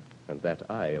and that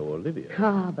I owe Olivia.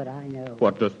 Ah, but I know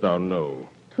What dost thou know?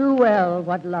 too well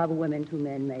what love women to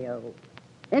men may owe.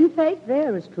 In faith,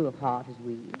 they're as true of heart as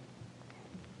we.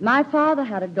 My father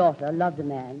had a daughter, loved a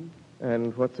man.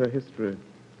 And what's her history?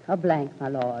 A blank, my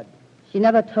lord. She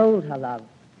never told her love,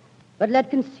 but let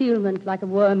concealment like a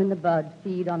worm in the bud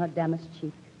feed on her damask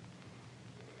cheek.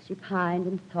 She pined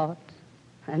in thought,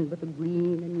 and with a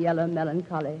green and yellow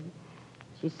melancholy,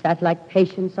 she sat like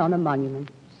Patience on a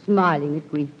monument, smiling at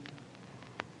grief.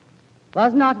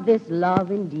 Was not this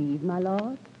love indeed, my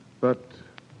lord? But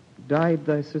died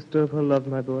thy sister of her love,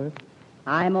 my boy?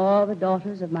 I am all the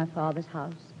daughters of my father's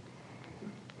house,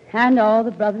 and all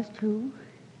the brothers too,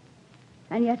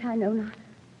 and yet I know not.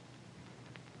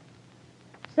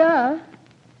 Sir,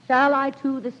 shall I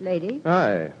to this lady?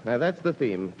 Aye, now that's the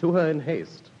theme. To her in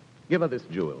haste. Give her this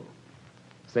jewel.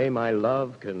 Say my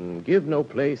love can give no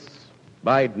place,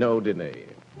 bide no delay.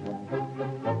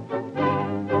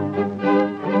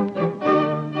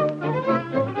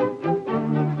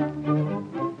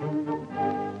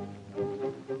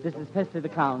 This is Peste the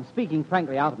Clown, speaking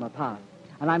frankly out of my part.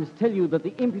 And I must tell you that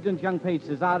the impudent young page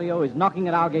Cesario is knocking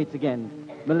at our gates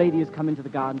again. Milady has come into the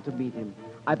garden to meet him.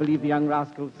 I believe the young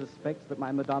rascal suspects that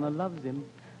my Madonna loves him.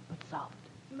 But soft.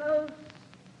 Most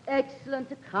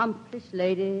excellent, accomplished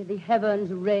lady, the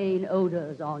heavens rain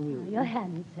odors on you. Your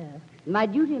hand, sir. My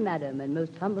duty, madam, and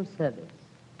most humble service.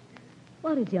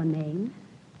 What is your name?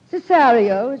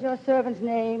 Cesario is your servant's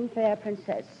name, fair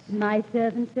princess. My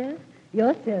servant, sir?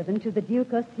 Your servant to the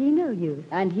Duke Orsino youth.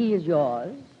 And he is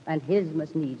yours, and his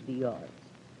must needs be yours.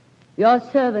 Your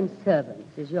servant's servant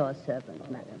is your servant,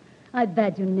 madam. I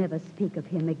bade you never speak of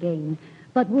him again.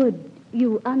 But would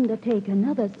you undertake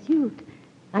another suit?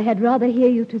 I had rather hear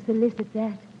you to solicit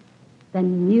that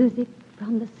than music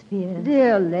from the spheres.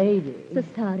 Dear lady.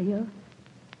 Cesario,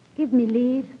 give me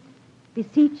leave,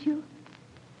 beseech you.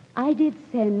 I did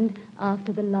send,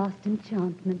 after the last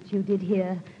enchantment you did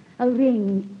hear, a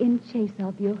ring in chase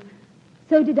of you.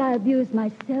 So did I abuse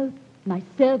myself, my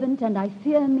servant, and I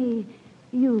fear me,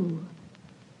 you.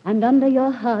 And under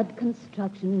your hard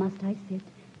construction must I sit,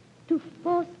 to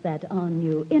force that on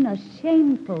you in a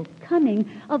shameful cunning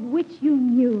of which you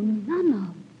knew none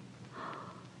of.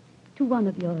 To one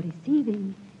of your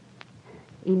receiving,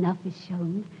 enough is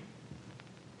shown.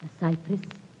 A cypress,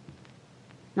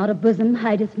 not a bosom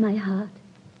hideth my heart.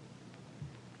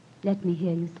 Let me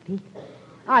hear you speak.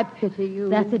 I pity you.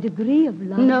 That's a degree of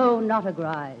love. No, not a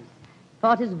grise.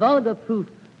 For 'tis vulgar proof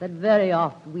that very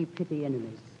oft we pity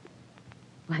enemies.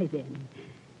 Why then,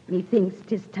 methinks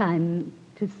 'tis time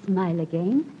to smile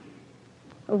again.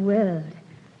 A word,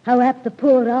 how apt the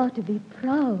poor are to be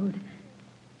proud.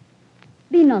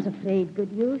 Be not afraid,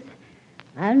 good youth.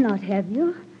 I'll not have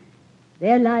you.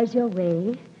 There lies your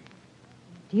way.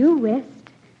 Due west.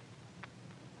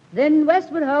 Then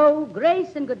westward ho,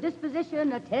 grace and good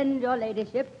disposition attend your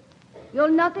ladyship. You'll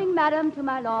nothing, madam, to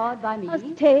my lord by me.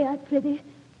 Stay, I prithee.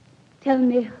 Tell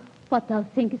me what thou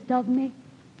thinkest of me.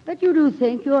 That you do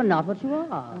think you're not what you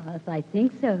are. If I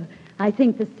think so, I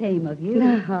think the same of you.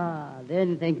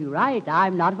 Then think you right.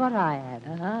 I'm not what I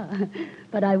am.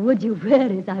 But I would you were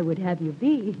as I would have you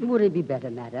be. Would it be better,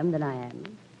 madam, than I am?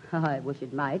 I wish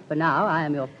it might, for now I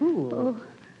am your fool. Oh,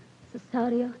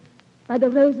 Cesario, by the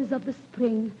roses of the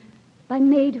spring, by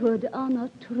maidhood, honor,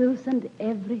 truth, and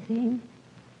everything,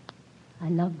 I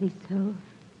love thee so,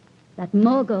 that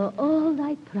maugre all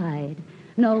thy pride,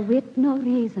 nor wit nor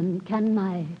reason can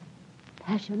my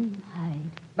passion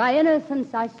hide. By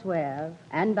innocence I swear,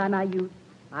 and by my youth,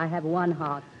 I have one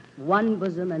heart, one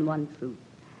bosom, and one truth,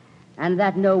 and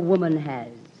that no woman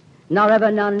has, nor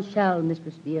ever none shall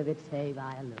mistress be of it save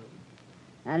I alone.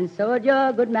 And so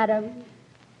adieu, good madam.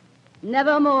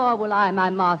 Nevermore will I my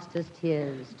master's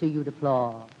tears to you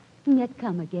deplore. Yet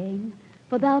come again,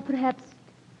 for thou perhaps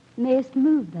mayest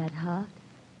move that heart,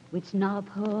 which now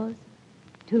pours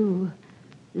to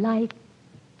like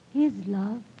his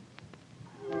love.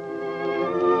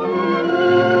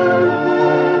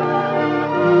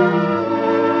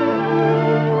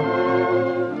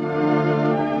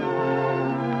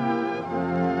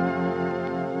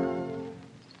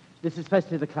 This is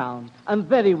Festy the Clown. I'm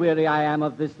very weary I am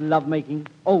of this love-making.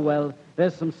 Oh, well,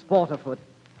 there's some sport afoot.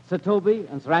 Sir Toby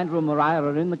and Sir Andrew and Maria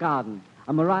are in the garden.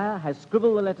 And Maria has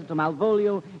scribbled the letter to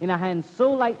Malvolio in a hand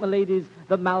so like Milady's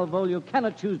that Malvolio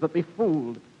cannot choose but be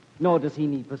fooled. Nor does he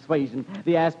need persuasion.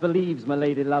 The ass believes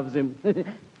Milady loves him. Here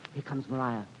comes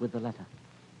Maria with the letter.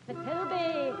 Sir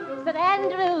Toby! Sir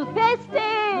Andrew!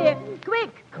 Festy!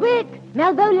 Quick!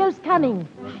 Malvolio's coming.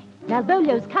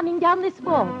 Malvolio's coming down this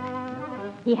walk.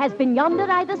 He has been yonder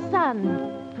by the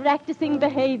sun, practicing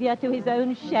behavior to his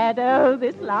own shadow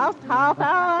this last half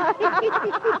hour.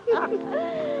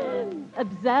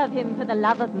 Observe him for the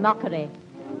love of mockery,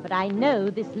 but I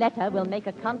know this letter will make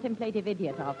a contemplative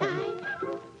idiot of him.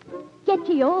 Get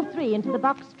ye all three into the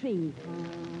box tree.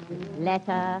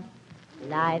 Letter,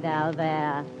 lie thou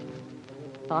there,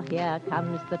 for here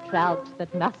comes the trout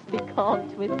that must be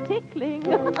caught with tickling.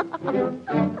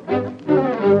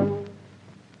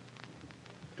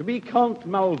 To be Count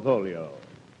Malvolio.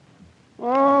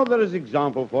 Oh, there is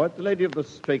example for it. The lady of the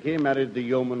Strachey married the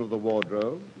yeoman of the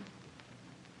wardrobe.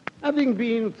 Having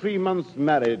been 3 months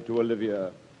married to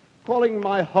Olivia, calling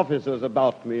my officers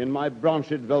about me in my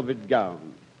branched velvet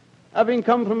gown, having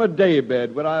come from a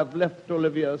daybed where I have left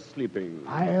Olivia sleeping.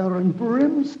 Fire and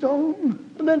brimstone?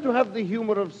 And then to have the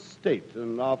humor of state,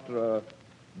 and after a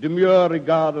demure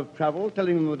regard of travel,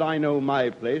 telling them that I know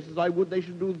my place as I would they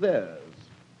should do theirs.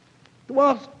 To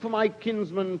ask for my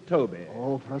kinsman Toby.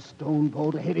 Oh, for a stone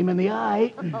bowl to hit him in the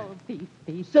eye. Oh,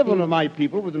 peace. 7 of my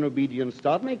people, with an obedient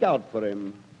start, make out for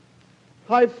him.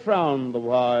 I frown the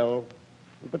while,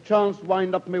 and perchance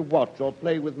wind up my watch or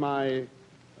play with my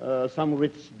some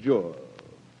rich jewel.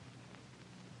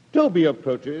 Toby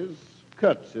approaches,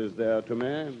 curtsies there to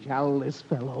me. Shall this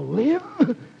fellow live?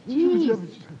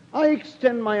 I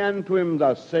extend my hand to him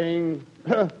thus, saying,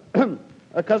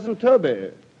 Cousin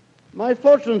Toby, my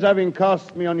fortunes having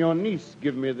cast me on your niece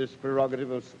give me this prerogative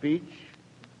of speech.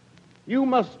 You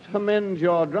must amend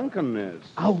your drunkenness.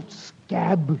 Out,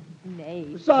 scab. Nay.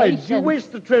 Besides, you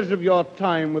waste the treasure of your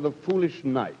time with a foolish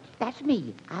knight. That's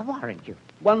me. I warrant you.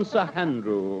 One Sir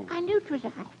Andrew. I knew 'twas I.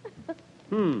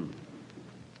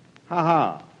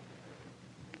 Ha-ha.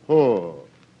 Oh,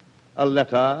 a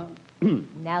letter.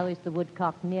 Now is the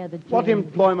woodcock near the gin. What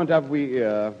employment have we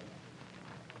here?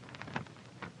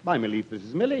 By my leaf, this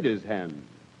is Milady's hand.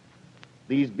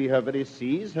 These be her very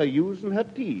C's, her U's, and her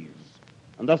T's,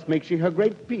 and thus makes she her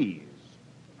great P's.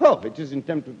 Oh, it is in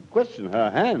tempting to question her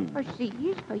hand. Her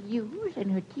C's, her U's,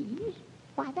 and her T's?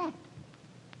 Why that?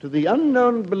 To the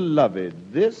unknown beloved,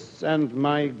 this and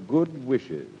my good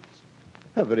wishes,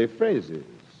 her very phrases.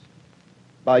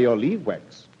 By your leave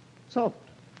wax, soft,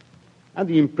 and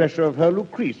the impressure of her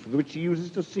Lucrece with which she uses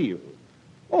to seal.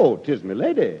 Oh, 'tis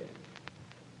Milady.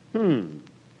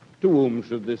 To whom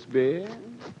should this be?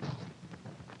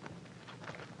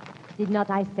 Did not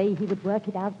I say he would work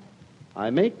it out? I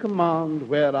may command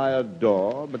where I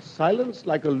adore, but silence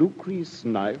like a Lucrece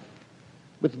knife,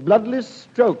 with bloodless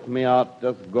stroke me art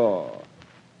doth gore.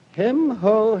 Hem,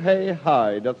 ho, hey,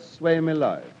 hi, doth sway me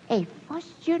life. A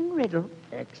fustian riddle.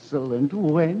 Excellent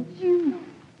wench.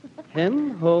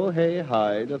 Hem, ho, hey,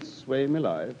 hi, doth sway me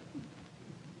life.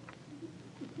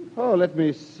 Oh, let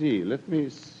me see.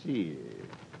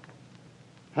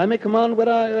 I may command where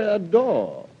I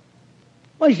adore.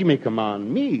 Why, she may command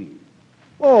me.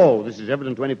 Oh, this is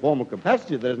evident to any formal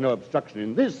capacity. There is no obstruction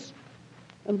in this.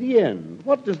 And the end.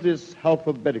 What does this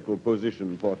alphabetical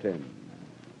position portend?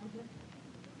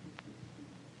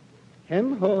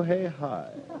 Hem, ho, hey, hi.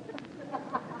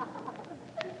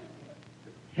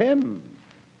 Hem.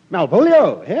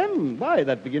 Malvolio. Hem. Why,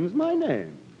 that begins my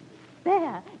name.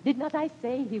 There. Did not I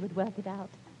say he would work it out?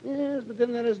 Yes, but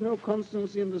then there is no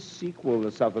constancy in the sequel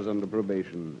that suffers under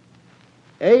probation.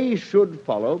 A should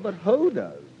follow, but Ho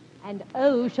does. And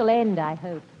O shall end, I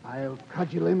hope. I'll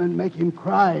cudgel him and make him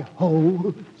cry,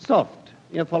 ho. Soft.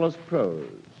 Here follows prose.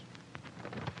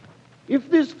 If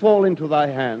this fall into thy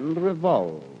hand,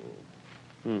 revolve.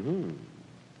 In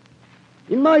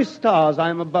my stars I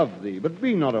am above thee, but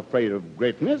be not afraid of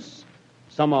greatness.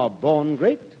 Some are born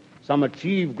great, some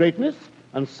achieve greatness,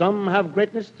 and some have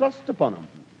greatness thrust upon them.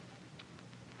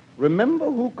 Remember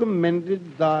who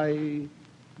commended thy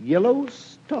yellow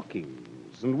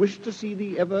stockings and wished to see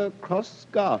thee ever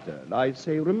cross-gartered. I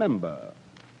say remember.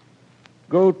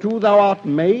 Go to, thou art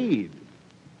made,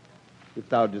 if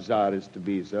thou desirest to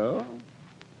be so.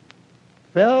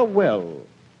 Farewell.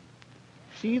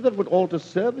 She that would alter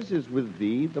services with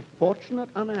thee, the fortunate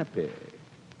unhappy.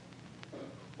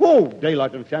 Oh,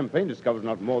 daylight and champagne discovers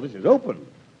not more. This is open.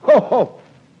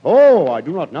 Oh, I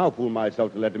do not now fool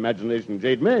myself to let imagination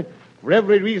jade me, for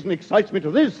every reason excites me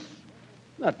to this,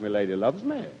 that Milady loves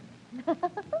me.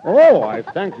 Oh, I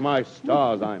thank my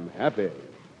stars I'm happy.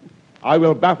 I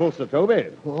will baffle Sir Toby.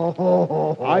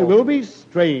 I will be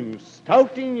strange,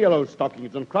 stout in yellow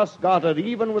stockings and cross-gartered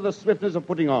even with the swiftness of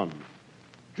putting on.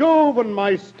 Jove and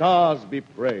my stars be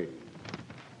praised.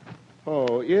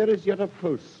 Oh, here is yet a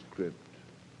postscript.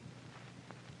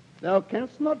 Thou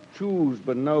canst not choose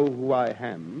but know who I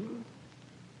am.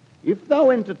 If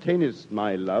thou entertainest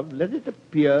my love, let it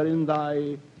appear in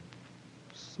thy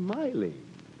smiling.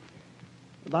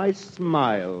 Thy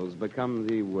smiles become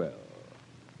thee well.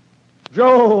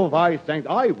 Jove, I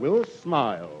will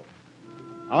smile.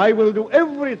 I will do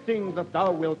everything that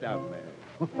thou wilt have me.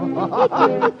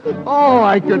 Oh,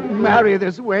 I could marry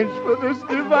this wench for this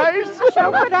device.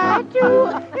 So could I,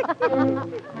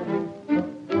 too.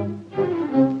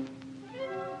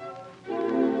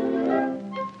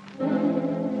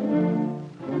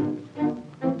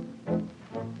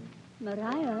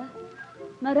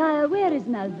 Maria, where is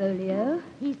Malvolio?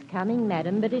 He's coming,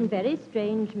 madam, but in very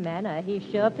strange manner. He's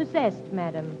sure possessed,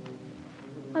 madam.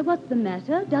 Why, what's the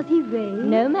matter? Does he rave?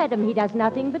 No, madam, he does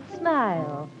nothing but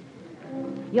smile.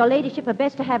 Your ladyship had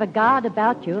best to have a guard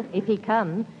about you if he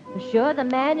comes. For sure the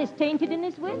man is tainted in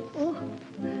his wits. Oh,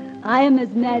 I am as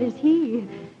mad as he,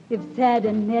 if sad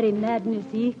and merry madness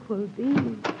equal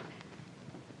be.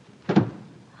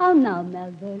 How now,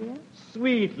 Malvolio?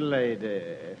 Sweet lady.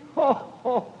 Ho,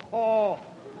 ho, ho.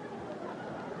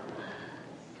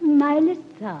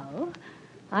 Smilest thou?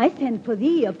 I sent for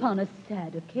thee upon a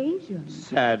sad occasion.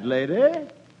 Sad lady?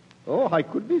 Oh, I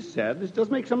could be sad. This does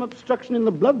make some obstruction in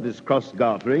the blood, this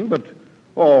cross-gartering, but,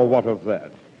 oh, what of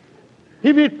that?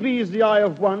 If it please the eye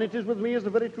of one, it is with me as the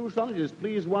very true sonnet is.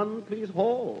 Please one, please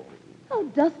all. How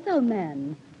dost thou,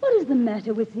 man? What is the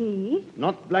matter with thee?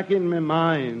 Not black in my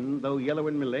mind, though yellow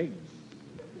in my legs.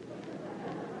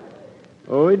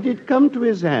 Oh, it did come to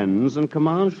his hands, and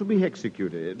command should be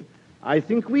executed. I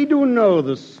think we do know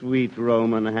the sweet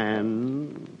Roman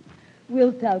hand.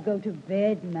 Wilt thou go to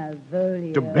bed,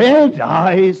 Malvolio? To bed,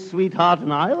 aye, sweetheart,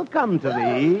 and I'll come to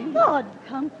thee. God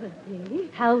comfort thee.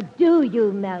 How do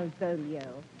you, Malvolio?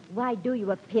 Why do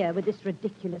you appear with this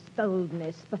ridiculous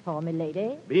boldness before me,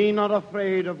 lady? Be not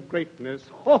afraid of greatness.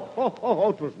 Ho, ho, ho,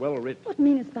 ho, 'twas well writ. What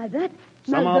meanest by that,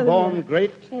 Some Malvolio? are born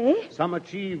great, Eh? some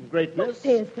achieve greatness, What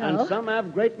sayest thou? and some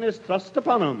have greatness thrust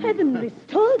upon them. Heaven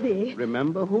restore thee.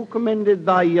 Remember who commended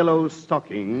thy yellow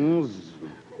stockings,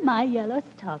 My yellow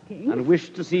stockings. and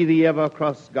wished to see thee ever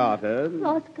cross-gartered.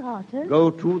 Cross-gartered.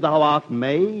 Go to, thou art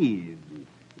made,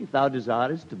 if thou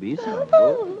desirest to be so.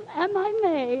 Oh, am I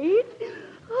made?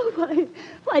 Oh,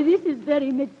 why, this is very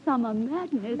midsummer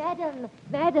madness.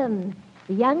 Madam,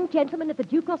 the young gentleman at the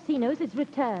Duke Orsino's is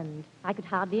returned. I could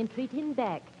hardly entreat him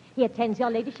back. He attends your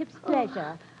ladyship's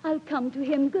pleasure. I'll come to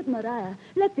him. Good Maria,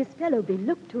 let this fellow be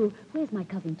looked to. Where's my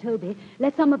cousin Toby?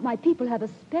 Let some of my people have a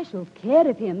special care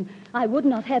of him. I would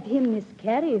not have him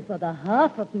miscarry for the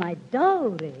half of my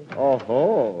dowry. Oh,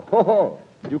 ho, ho, ho.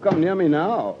 You come near me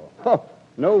now. Ho.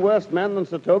 No worse man than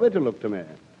Sir Toby to look to me.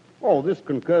 Oh, this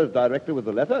concurs directly with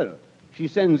the letter. She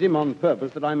sends him on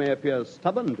purpose that I may appear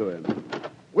stubborn to him.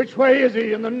 Which way is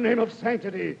he in the name of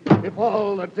sanctity? If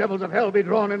all the devils of hell be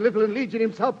drawn and little and legion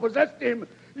himself possessed him,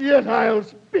 yet I'll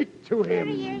speak to him.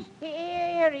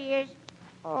 Here he is.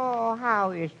 Oh, how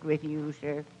is't with you,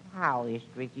 sir? How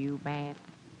is't with you, man?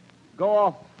 Go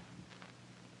off.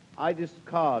 I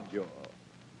discard you.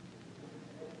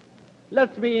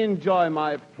 Let me enjoy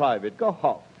my private. Go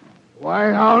off.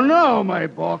 Why, how now, my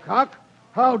boarcock?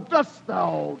 How dost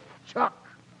thou, chuck?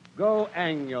 Go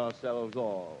hang yourselves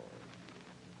all.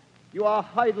 You are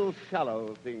idle,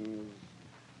 shallow things.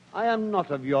 I am not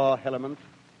of your element.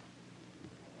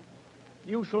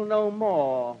 You shall know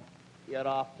more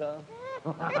hereafter.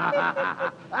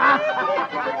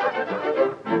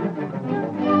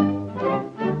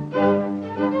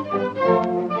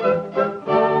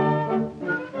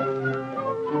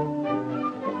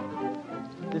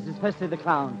 This is Percy the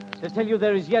Clown. To tell you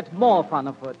there is yet more fun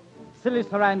afoot. Silly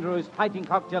Sir Andrew is fighting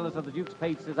cock-jealous of the Duke's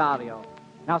page Cesario.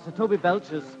 Now Sir Toby Belch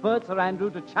has spurred Sir Andrew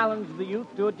to challenge the youth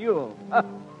to a duel.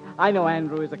 I know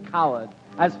Andrew is a coward.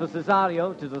 As for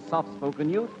Cesario, 'tis a soft-spoken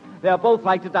youth. They are both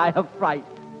like to die of fright.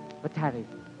 But tarry,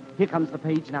 here comes the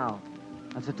page now,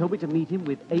 and Sir Toby to meet him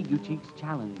with Ague Cheek's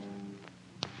challenge.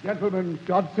 Gentlemen,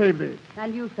 God save thee.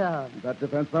 And you, sir? That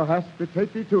defense thou hast,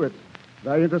 betake thee to it.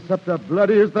 Thy interceptor,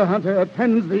 bloody as the hunter,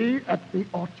 attends thee at the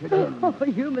orchard inn. Oh,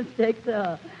 you mistake,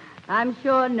 sir. I'm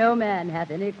sure no man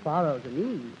hath any quarrel to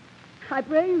me. I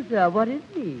pray you, sir, what is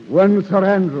he? One Sir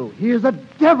Andrew. He is a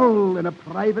devil in a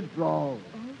private brawl.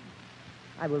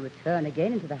 I will return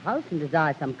again into the house and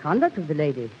desire some conduct of the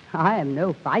lady. I am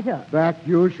no fighter. Back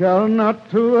you shall not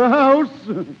to the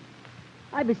house.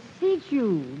 I beseech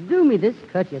you, do me this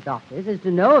courteous office as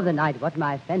to know of the knight what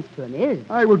my offense to him is.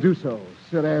 I will do so,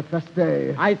 Sir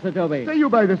Feste. Aye, Sir Toby. Stay you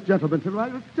by this gentleman till I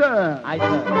return. Aye,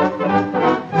 sir.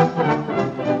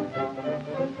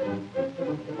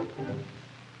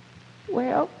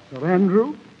 Well? Sir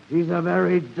Andrew, he's a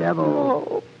very devil.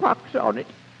 Oh, pox on it.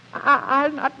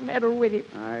 I'll not meddle with him.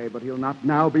 Aye, but he'll not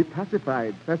now be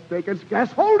pacified. Feste can scarce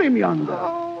hold him yonder.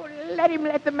 Oh, let him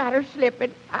let the matter slip,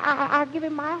 and I'll give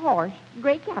him my horse,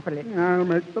 Grey Capulet. I'll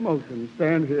make the motion.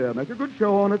 Stand here. Make a good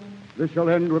show on it. This shall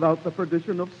end without the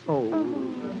perdition of souls.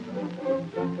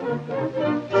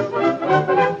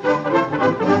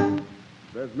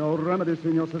 There's no remedy,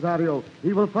 Signor Cesario.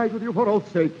 He will fight with you for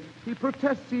oath's sake. He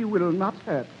protests he will not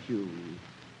hurt you.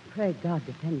 Pray God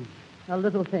defend me. A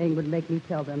little thing would make me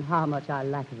tell them how much I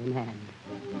lack it in hand.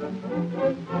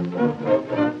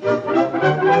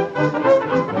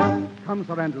 Come,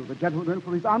 Sir Andrew, the gentleman,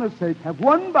 for his honor's sake, have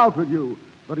one bout with you.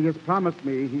 But he has promised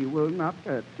me he will not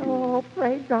hurt you. Oh,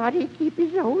 pray God he keep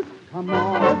his oath. Come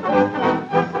on.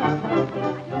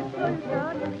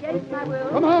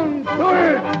 Come on, do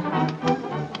it!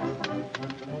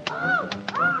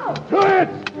 Do it!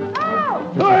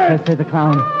 Do it! Let's say the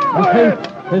clown. And faith,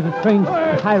 there's a strange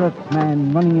pirate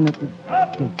man running in at the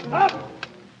gate. Up!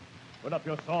 Put up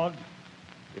your sword.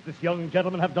 If this young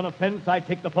gentleman have done offense, I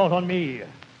take the fault on me.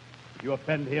 If you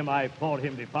offend him, I for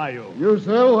him defy you. You,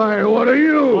 sir? Why, what are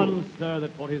you? One, sir,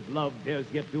 that for his love dares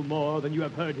yet do more than you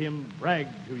have heard him brag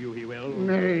to you he will.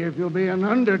 Nay, if you'll be an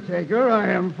undertaker, I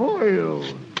am for you.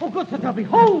 Oh, good Sir Toby,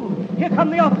 hold! Here come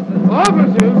the officers.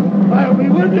 Officers? I'll be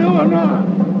with you or not.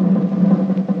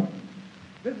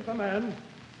 This is the man.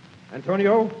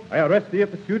 Antonio, I arrest thee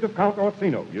at the suit of Count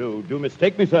Orsino. You do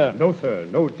mistake me, sir. No, sir,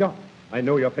 no jot. I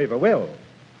know your favor well.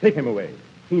 Take him away.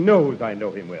 He knows I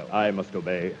know him well. I must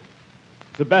obey.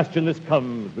 Sebastian, this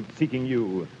comes with seeking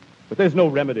you, but there's no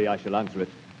remedy I shall answer it.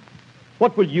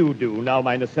 What will you do now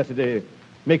my necessity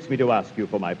makes me to ask you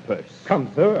for my purse? Come,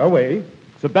 sir, away.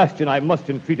 Sebastian, I must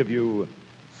entreat of you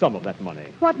some of that money.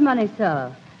 What money,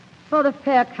 sir? For the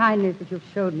fair kindness that you've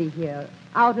showed me here,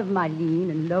 out of my lean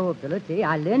and low ability,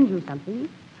 I lend you something.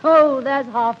 Oh, there's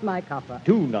half my copper.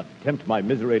 Do not tempt my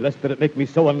misery, lest that it make me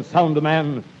so unsound a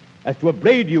man as to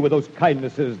upbraid you with those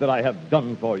kindnesses that I have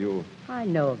done for you. I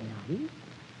know of none,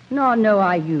 nor know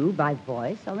I you by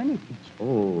voice or any feature.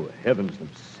 Oh, heavens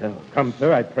themselves. Come,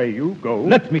 sir, I pray you, go.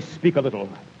 Let me speak a little.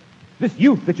 This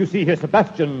youth that you see here,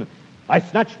 Sebastian, I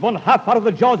snatched one half out of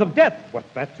the jaws of death.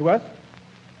 What's that to us?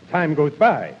 Time goes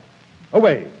by.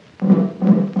 Away.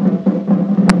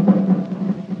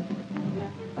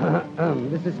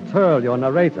 This is Turl, your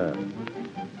narrator.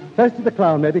 Festy the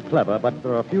clown may be clever, but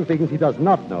there are a few things he does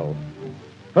not know.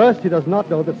 First, he does not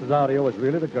know that Cesario is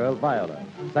really the girl Viola.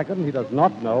 Second, he does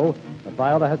not know that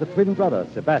Viola has a twin brother,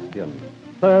 Sebastian.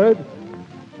 Third,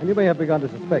 and you may have begun to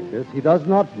suspect this, he does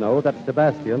not know that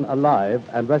Sebastian, alive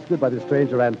and rescued by the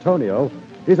stranger Antonio,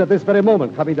 is at this very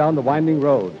moment coming down the winding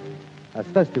road. As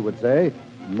Festy would say,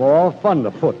 more fun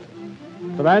afoot.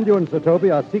 Sir Andrew and Sir Toby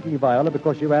are seeking Viola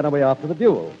because she ran away after the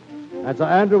duel. And Sir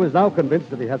Andrew is now convinced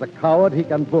that he has a coward he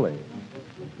can bully.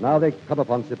 Now they come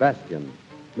upon Sebastian,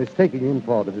 mistaking him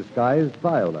for the disguised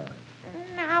Viola.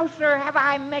 Now, sir, have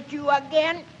I met you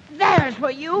again? There's for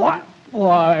you. What?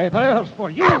 Why, there's for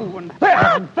you, and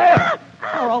there.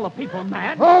 Are all the people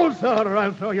mad? Hold, sir, or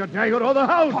I'll throw your dagger over the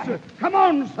house. Come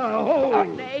on, sir, hold. Oh,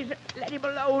 nay, let him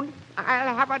alone.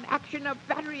 I'll have an action of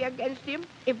battery against him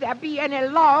if there be any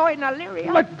law in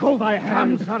Illyria. Let go thy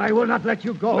hands, sir. I will not let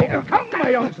you go. Come, my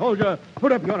young soldier.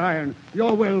 Put up your iron.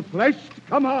 You're well fleshed.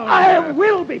 Come on. I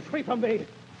will be free from thee.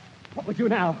 What would you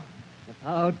now? If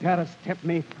thou darest tempt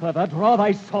me further, draw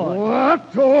thy sword.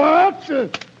 What?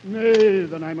 Nay,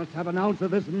 then I must have an ounce of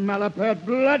this malapert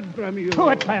blood from you. To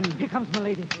it, then. Here comes my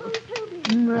lady. Oh, Toby.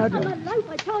 On my life,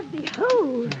 I charge thee,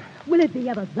 hold. Will it be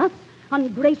ever thus?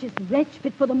 Ungracious wretch,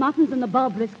 fit for the mountains and the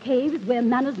barbarous caves where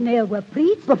manners ne'er were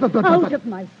preached. Out of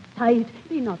my sight.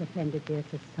 Be not offended, dear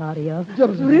Cesario.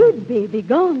 Rude be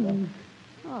gone.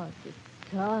 Ah,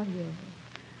 Cesario.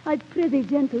 I prithee,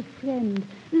 gentle friend,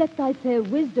 let thy fair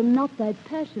wisdom, not thy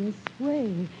passion,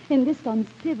 sway in this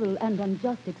uncivil and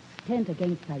unjust extent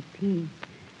against thy peace.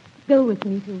 Go with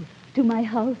me to my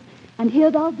house, and hear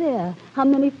thou there how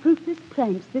many fruitless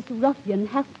pranks this ruffian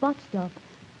hath botched up,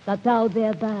 that thou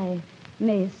thereby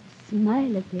mayest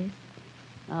smile at this.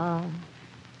 Ah,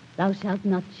 thou shalt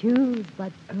not choose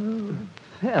but go.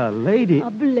 Fair lady.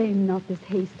 Blame not this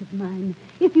haste of mine.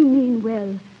 If you mean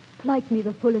well, plight me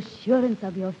the full assurance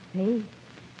of your faith.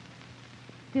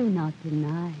 Do not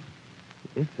deny.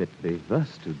 If it be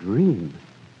thus to dream,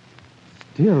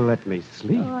 still let me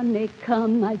sleep. Oh, nay,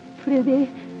 come, I prithee.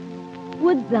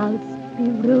 would thou be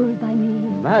ruled by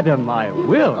me? Madam, I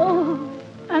will. Oh,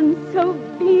 and so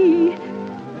be.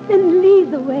 Then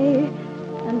lead the way,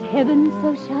 and heaven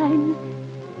so shine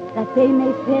that they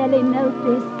may fairly note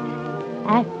this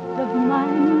act of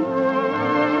mine.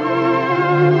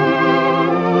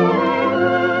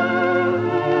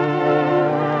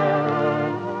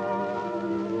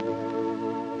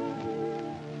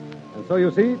 And so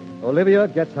you see, Olivia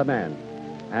gets her man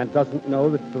and doesn't know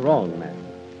that it's the wrong man.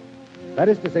 That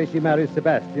is to say, she marries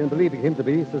Sebastian, believing him to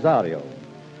be Cesario,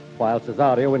 while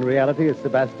Cesario in reality is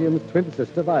Sebastian's twin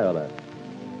sister Viola.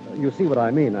 You see what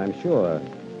I mean, I'm sure.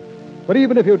 But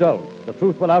even if you don't, the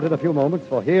truth will out in a few moments,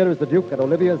 for here is the Duke at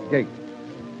Olivia's gate,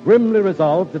 grimly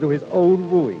resolved to do his own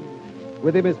wooing.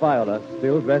 With him is Viola,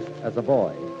 still dressed as a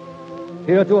boy.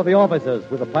 Here, two of the officers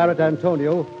with the pirate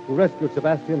Antonio, who rescued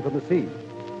Sebastian from the sea.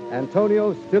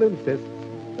 Antonio still insists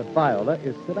that Viola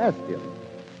is Sebastian.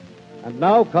 And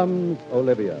now comes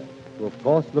Olivia, who of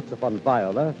course looks upon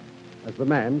Viola as the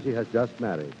man she has just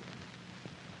married.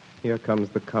 Here comes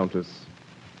the Countess.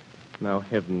 Now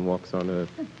heaven walks on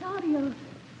earth. Cesario!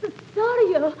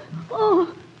 Cesario!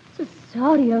 Oh,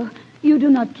 Cesario, you do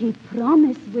not keep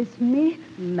promise with me.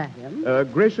 Madam?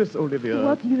 Gracious Olivia.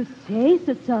 What do you say,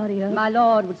 Cesario? My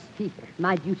lord would speak.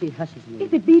 My duty hushes me.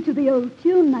 If it be to the old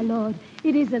tune, my lord,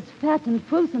 it is as fat and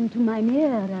fulsome to mine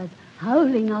ear as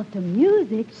howling after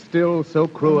music. Still so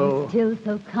cruel. Still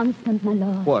so constant, my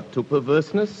lord. What, to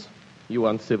perverseness? You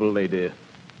uncivil lady.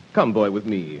 Come, boy, with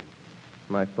me.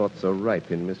 My thoughts are ripe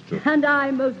in mischief. And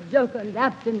I, most jocund,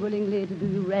 apt and willingly to do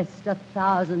you rest,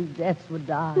 1,000 deaths would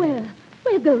die.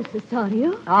 Where goes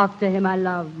Cesario? After him I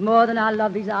love, more than I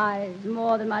love these eyes,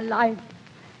 more than my life,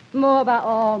 more by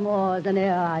all more than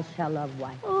e'er I shall love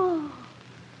wife. Oh,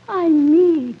 I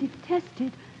me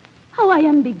detested. How I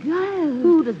am beguiled.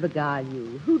 Who does beguile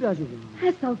you? Who does you wrong?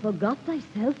 Hast thou forgot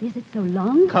thyself? Is it so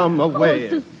long? Come away.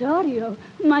 Oh, Cesario,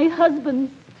 my husband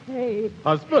stayed.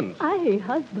 Husband? Aye,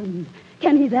 husband.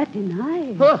 Can he that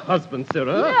deny? Her husband,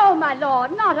 sirrah? No, my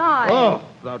lord, not I. Oh,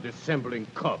 thou dissembling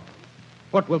cub.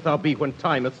 What wilt thou be when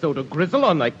time hath sowed a grizzle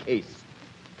on thy case?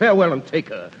 Farewell and take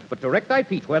her, but direct thy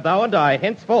feet where thou and I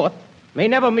henceforth may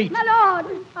never meet. My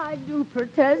lord, I do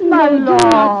protest, No, my do lord.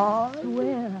 not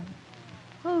swear.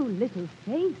 Oh, little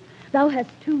faith, thou hast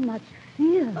too much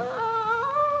fear.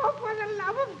 Oh, for the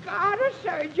love of God, a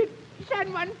surgeon.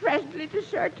 Send one presently to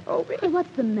Sir Toby.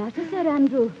 What's the matter, Sir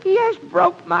Andrew? He has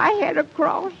broke my head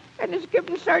across and has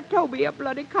given Sir Toby a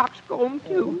bloody coxcomb,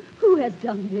 too. Who has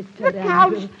done this, Sir The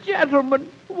Andrew? Count's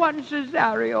gentleman, one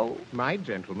Cesario. My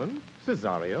gentleman,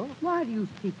 Cesario? Why do you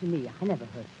speak to me? I never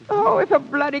hurt you. Oh, if a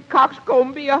bloody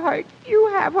coxcomb be a hurt, you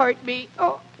have hurt me.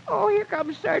 Oh, here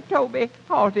comes Sir Toby,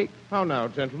 halting. How now,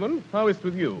 gentlemen? How is it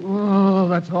with you? Oh,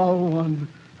 that's all one.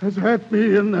 Has hurt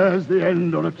me, and there's the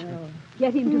end on it.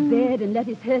 Get him to bed and let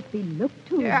his hurt be looked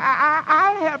to.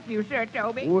 I'll help you, Sir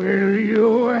Toby. Will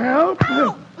you help?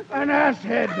 An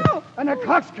asshead, and a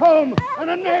coxcomb, and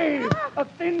a knave, a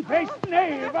thin-faced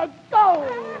knave, a go!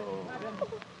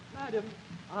 Madam,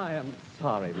 I am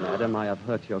sorry, madam, I have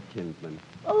hurt your kinsman.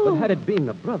 Oh. But had it been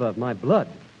the brother of my blood,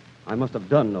 I must have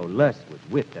done no less with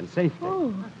wit and safety.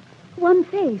 Oh, one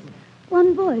face,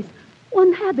 one voice,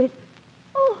 one habit.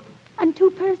 Oh, and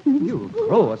two persons. You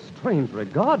throw a strange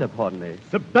regard upon me.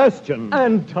 Sebastian!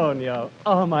 Antonio.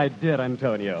 Oh, my dear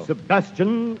Antonio.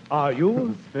 Sebastian, are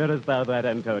you? Fearest thou that,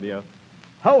 Antonio?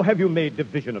 How have you made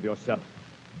division of yourself?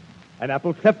 An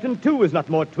apple cleft in two is not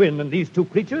more twin than these two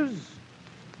creatures.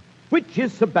 Which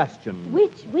is Sebastian?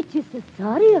 Which is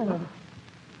Cesario?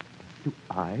 Do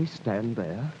I stand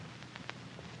there?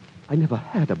 I never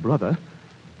had a brother.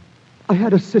 I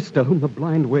had a sister whom the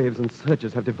blind waves and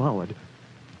surges have devoured.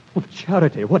 What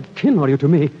charity, what kin are you to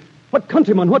me? What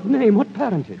countryman, what name, what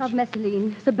parentage? Of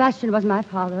Messalene, Sebastian was my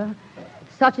father.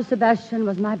 Such a Sebastian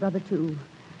was my brother, too.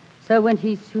 So went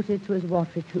he suited to his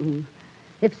watery tomb.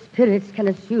 If spirits can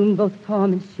assume both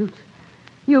form and suit,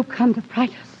 you come to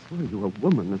fright us. Were you a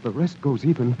woman as the rest goes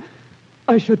even,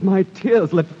 I should my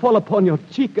tears let fall upon your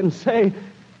cheek and say,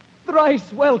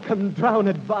 thrice welcome,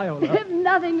 drowned Viola. If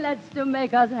nothing lets to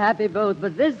make us happy both,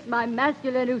 but this, my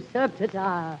masculine usurped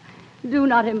attire, do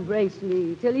not embrace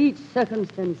me till each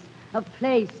circumstance of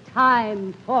place,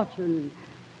 time, fortune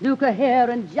do cohere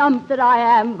and jump that I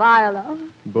am Viola.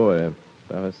 Boy,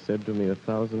 thou hast said to me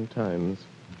 1,000 times,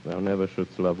 thou never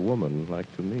shouldst love woman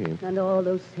like to me. And all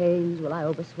those sayings will I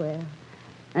overswear,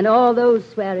 and all those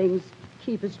swearings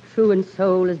keep as true in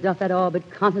soul as doth that orbed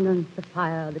continent the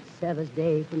fire that severs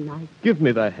day from night. Give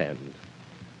me thy hand,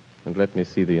 and let me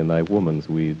see thee in thy woman's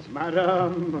weeds.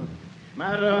 Madam!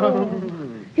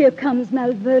 Here comes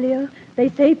Malvolio. They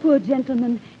say, poor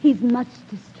gentleman, he's much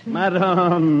distressed.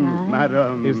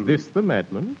 Madam. Is this the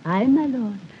madman? Aye, my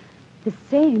lord. The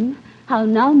same. How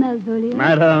now, Malvolio?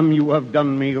 Madam, you have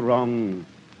done me wrong.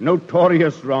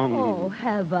 Notorious wrong. Oh,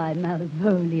 have I,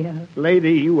 Malvolio?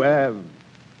 Lady, you have.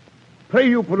 Pray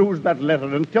you peruse that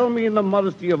letter and tell me in the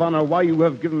modesty of honor why you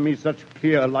have given me such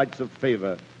clear lights of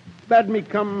favor. Bade me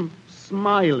come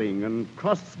smiling and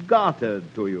cross-gartered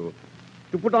to you,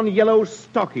 to put on yellow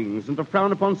stockings and to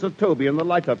frown upon Sir Toby and the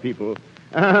lighter people,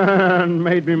 and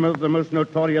made me the most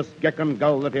notorious geck and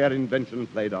gull that e'er invention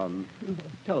played on.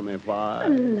 Tell me why.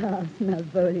 Alas,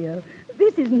 Malvolio,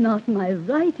 this is not my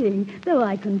writing, though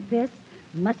I confess,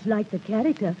 much like the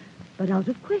character, but out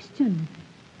of question.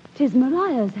 'Tis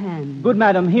Mariah's hand. Good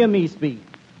madam, hear me speak.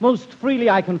 Most freely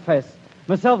I confess.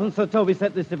 Myself and Sir Toby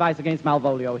set this device against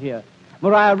Malvolio here.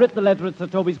 Maria writ the letter at Sir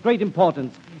Toby's great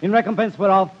importance, in recompense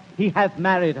whereof he hath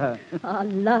married her.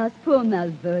 Alas, poor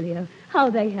Malvolio, how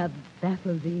they have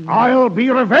baffled thee. I'll be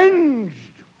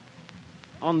revenged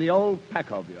on the old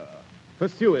pack of you.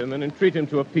 Pursue him and entreat him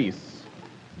to a peace.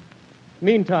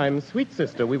 Meantime, sweet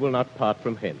sister, we will not part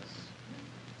from hence.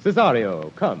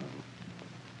 Cesario, come.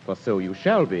 For so you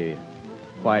shall be,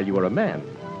 while you are a man.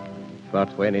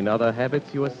 But when in other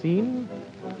habits you are seen,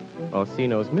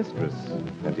 Orsino's mistress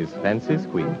and his fancy's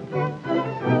queen.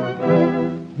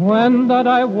 When that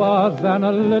I was then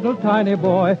a little tiny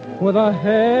boy, with a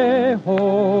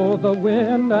hey-ho, the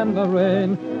wind and the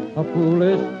rain, a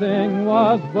foolish thing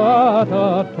was but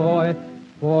a toy,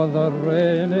 for the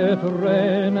rain it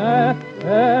raineth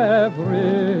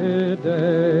every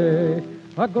day.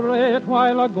 A great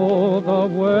while ago the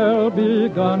world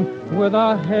begun, with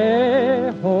a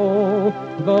hey-ho,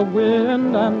 the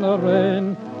wind and the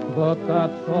rain, but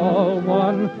that's all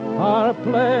one, our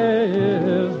play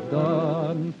is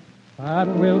done,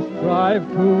 and we'll strive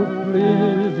to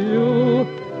please you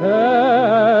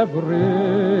every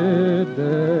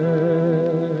day.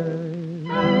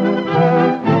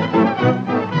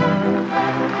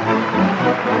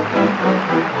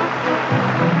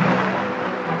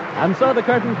 And so the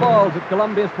curtain falls at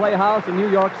Columbia's Playhouse in New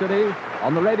York City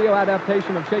on the radio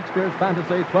adaptation of Shakespeare's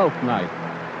fantasy, Twelfth Night.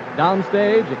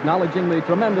 Downstage, acknowledging the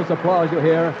tremendous applause you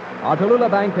hear, are Tallulah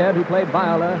Bankhead, who played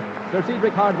Viola, Sir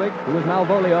Cedric Hardwicke, who was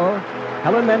Malvolio,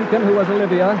 Helen Menken, who was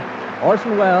Olivia,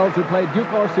 Orson Welles, who played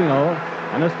Duke Orsino,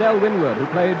 and Estelle Winwood, who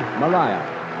played Maria.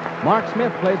 Mark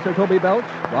Smith played Sir Toby Belch,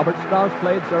 Robert Strauss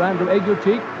played Sir Andrew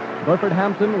Aguecheek, Burford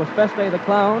Hampton was Feste the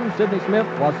Clown, Sidney Smith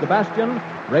was Sebastian,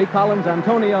 Ray Collins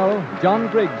Antonio, John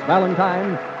Griggs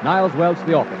Valentine, Niles Welch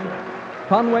the officer.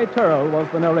 Conway Turrell was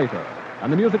the narrator,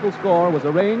 and the musical score was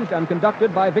arranged and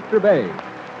conducted by Victor Bay.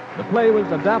 The play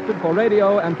was adapted for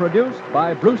radio and produced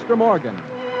by Brewster Morgan.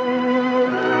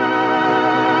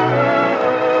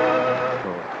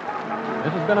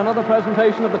 This has been another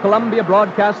presentation of the Columbia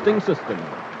Broadcasting System.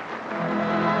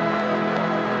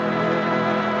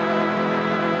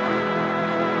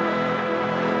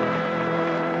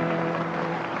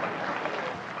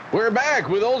 We're back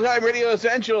with Old Time Radio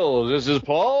Essentials. This is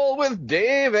Paul with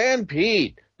Dave and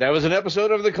Pete. That was an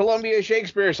episode of the Columbia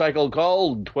Shakespeare cycle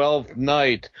called Twelfth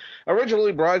Night,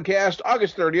 originally broadcast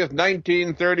August 30th,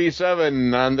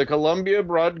 1937 on the Columbia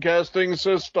Broadcasting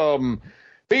System.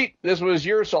 Pete, this was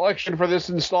your selection for this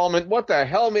installment. What the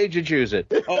hell made you choose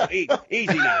it? Oh,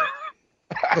 easy now.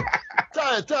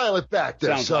 Dial it back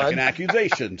there, Sounds son. like an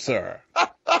accusation, sir.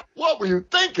 What were you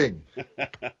thinking?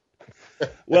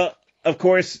 Well, of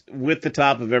course, with the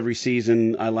top of every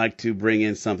season, I like to bring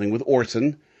in something with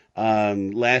Orson.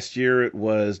 Last year it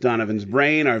was Donovan's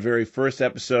Brain. Our very first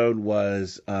episode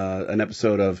was an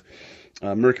episode of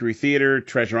Mercury Theater,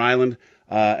 Treasure Island,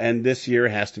 and this year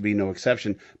has to be no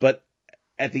exception. But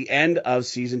at the end of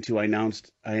season 2, I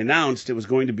announced it was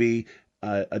going to be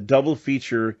a double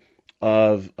feature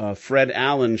of Fred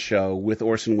Allen's show with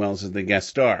Orson Welles as the guest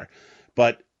star.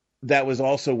 But that was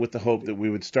also with the hope that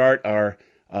we would start our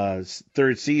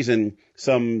third season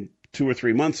some 2 or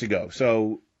 3 months ago.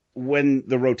 So when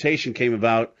the rotation came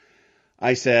about,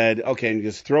 I said, okay,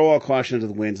 just throw all caution to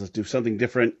the winds. Let's do something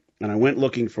different. And I went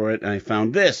looking for it, and I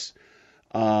found this.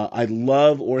 I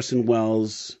love Orson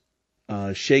Welles'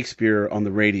 Shakespeare on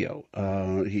the radio.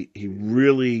 He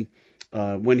really,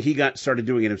 when he started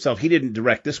doing it himself, he didn't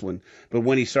direct this one, but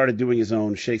when he started doing his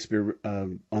own Shakespeare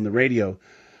on the radio,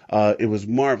 it was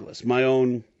marvelous. My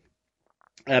own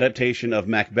adaptation of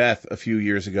Macbeth a few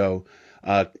years ago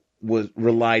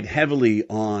relied heavily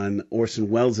on Orson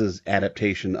Welles'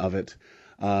 adaptation of it,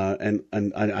 and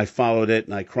I followed it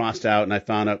and I crossed out and I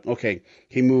found out, okay,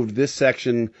 he moved this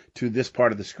section to this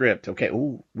part of the script. Okay,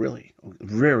 oh, really?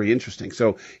 Very interesting.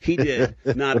 So he did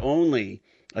not only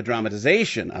a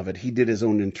dramatization of it, he did his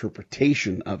own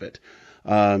interpretation of it.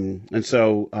 And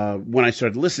so when I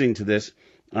started listening to this,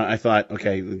 I thought,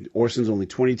 okay, Orson's only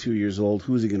 22 years old.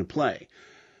 Who's he going to play?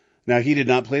 Now, he did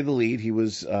not play the lead. He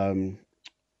was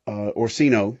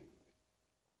Orsino.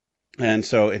 And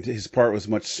so his part was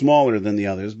much smaller than the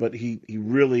others, but he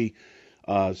really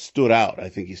stood out. I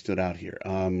think he stood out here.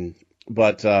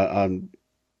 But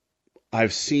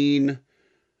I've seen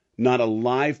not a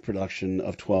live production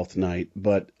of Twelfth Night,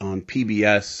 but on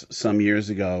PBS some years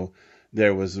ago,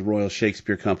 there was the Royal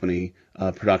Shakespeare Company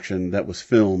production that was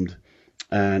filmed,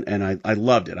 and I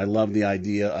loved it. I loved the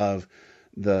idea of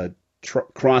the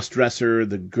cross-dresser,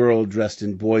 the girl dressed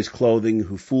in boys' clothing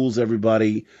who fools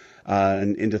everybody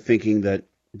and into thinking that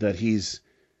she's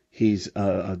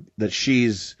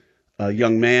a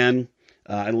young man.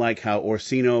 I like how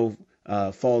Orsino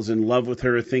falls in love with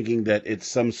her, thinking that it's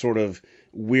some sort of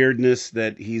weirdness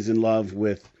that he's in love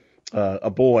with a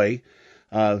boy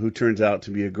who turns out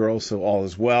to be a girl, so all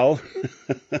is well.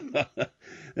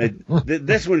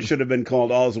 This one should have been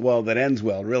called All's Well That Ends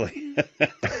Well, really.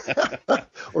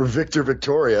 Or Victor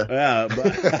Victoria.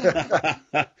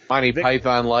 Yeah. Monty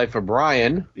Python Life of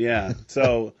Brian. Yeah.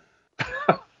 So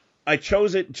I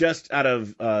chose it just out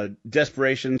of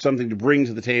desperation, something to bring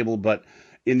to the table, but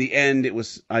in the end,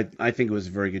 I think it was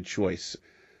a very good choice.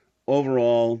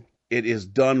 Overall, it is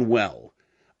done well.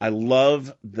 I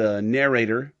love the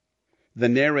narrator. The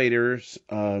narrators,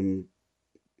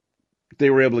 they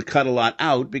were able to cut a lot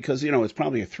out because, it's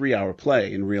probably a 3-hour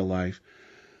play in real life,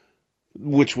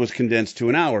 which was condensed to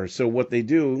an hour. So what they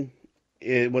did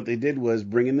was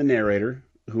bring in the narrator,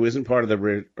 who isn't part of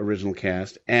the original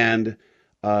cast, and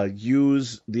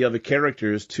use the other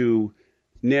characters to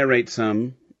narrate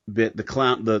some bit. The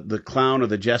clown or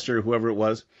the jester, whoever it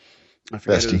was. I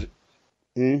forget. Festi.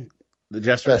 The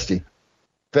jester? Festi.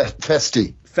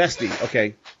 Festi,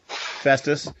 okay.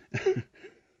 Festus.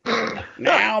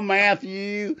 Now,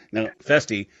 Matthew. No,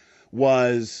 Festi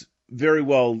was very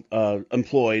well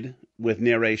employed with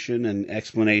narration and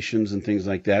explanations and things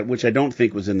like that, which I don't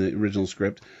think was in the original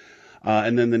script.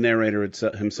 And then the narrator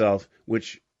himself,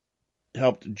 which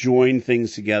helped join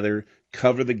things together,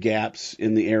 cover the gaps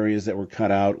in the areas that were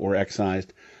cut out or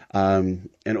excised. And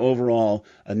overall,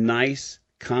 a nice,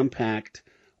 compact,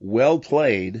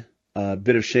 well-played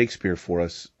bit of Shakespeare for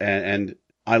us. And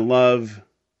I love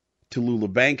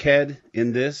Tallulah Bankhead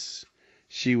in this.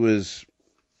 She was,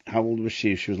 how old was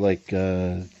she? She was like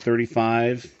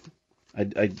 35. I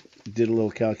did a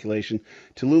little calculation.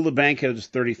 Tallulah Bankhead was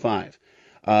 35.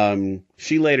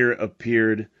 She later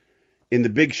appeared in The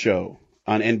Big Show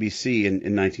on NBC in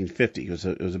 1950.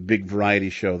 It was a big variety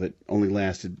show that only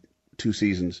lasted 2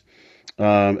 seasons.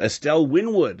 Estelle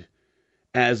Winwood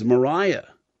as Mariah.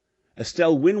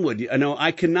 Estelle Winwood.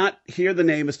 I cannot hear the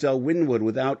name Estelle Winwood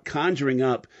without conjuring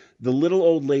up the little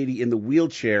old lady in the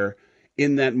wheelchair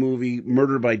in that movie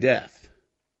Murder by Death.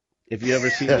 If you ever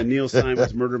seen the Neil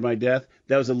Simon's Murder by Death,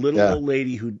 that was a little old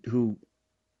lady who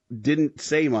didn't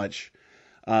say much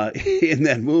in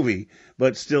that movie,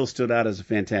 but still stood out as a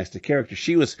fantastic character.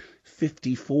 She was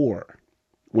 54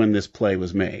 when this play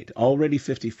was made. Already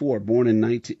 54, born in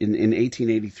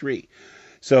 1883.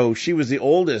 So she was the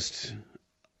oldest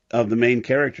of the main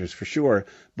characters for sure,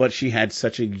 but she had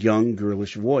such a young,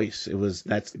 girlish voice.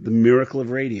 That's the miracle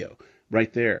of radio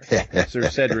right there. Sir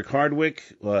Cedric Hardwicke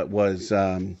was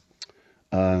the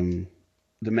madman.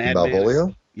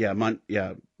 Malvolio? Yeah,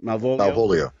 Malvolio.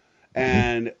 Malvolio.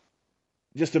 And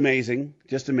just amazing.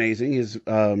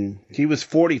 He was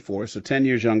 44, so 10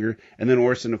 years younger, and then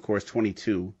Orson, of course,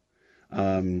 22.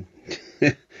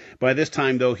 By this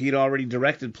time, though, he'd already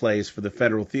directed plays for the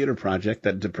Federal Theater Project,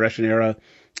 that Depression-era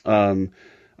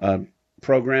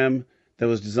program that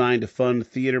was designed to fund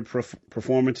theater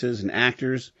performances and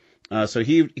actors. So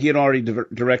he had already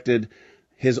directed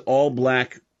his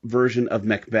all-black version of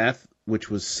Macbeth, which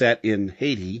was set in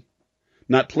Haiti.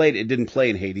 It didn't play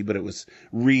in Haiti, but it was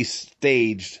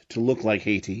restaged to look like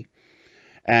Haiti.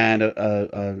 And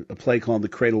a play called The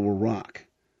Cradle Will Rock.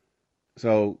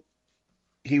 So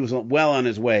he was well on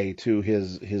his way to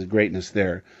his greatness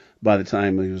there by the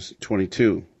time he was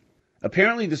 22.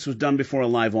 Apparently this was done before a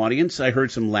live audience. I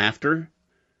heard some laughter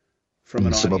from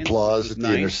an some audience. Applause at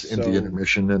the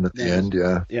intermission and at the end,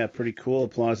 yeah. Yeah, pretty cool.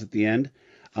 Applause at the end.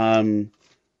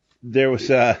 There was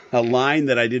a line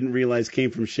that I didn't realize came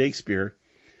from Shakespeare.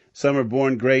 Some are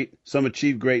born great, some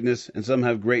achieve greatness, and some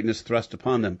have greatness thrust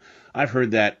upon them. I've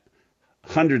heard that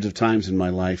hundreds of times in my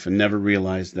life and never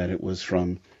realized that it was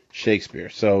from Shakespeare.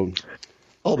 So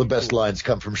all the best lines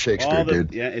come from Shakespeare,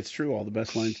 dude. Yeah, it's true. All the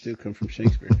best lines do come from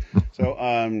Shakespeare. So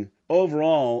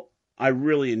overall, I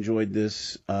really enjoyed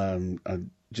this.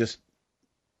 Just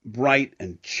bright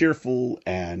and cheerful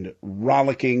and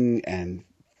rollicking and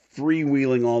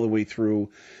freewheeling all the way through.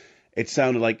 It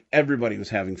sounded like everybody was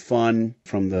having fun,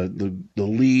 from the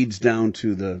leads down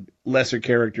to the lesser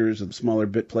characters, the smaller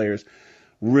bit players.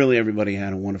 Really, everybody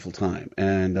had a wonderful time.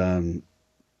 And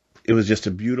it was just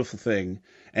a beautiful thing.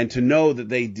 And to know that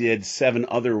they did 7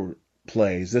 other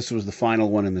plays, this was the final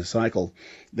one in the cycle,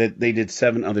 that they did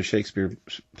 7 other Shakespeare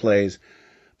plays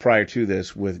prior to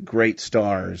this with great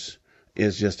stars,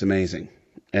 is just amazing.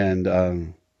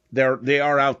 And they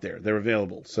are out there. They're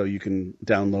available, so you can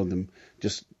download them.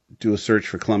 Just do a search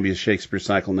for Columbia's Shakespeare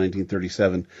Cycle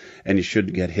 1937, and you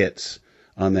should get hits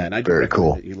on that. I do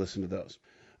recommend that you listen to those.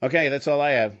 Okay, that's all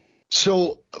I have.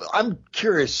 So I'm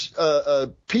curious,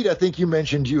 Pete, I think you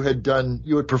mentioned you had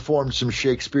performed some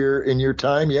Shakespeare in your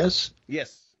time, yes?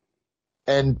 Yes.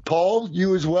 And Paul,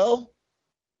 you as well?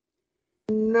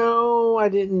 No, I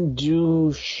didn't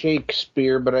do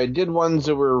Shakespeare, but I did ones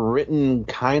that were written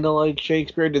kind of like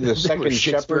Shakespeare. I did the Second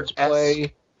Shepherd's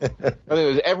play. I think it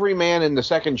was Every Man in the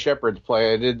Second Shepherd's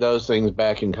play. I did those things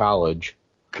back in college.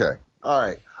 Okay. All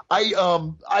right.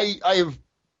 I have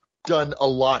done a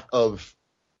lot of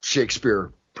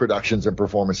Shakespeare productions and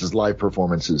performances, live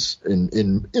performances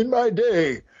in my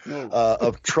day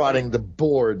of trotting the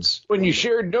boards. When you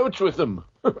shared notes with them.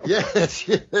 Yes,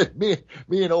 me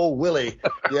and old Willie.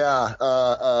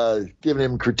 Yeah, giving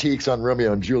him critiques on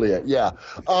Romeo and Juliet. Yeah.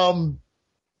 And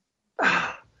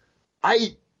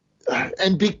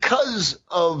because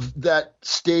of that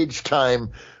stage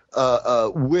time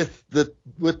with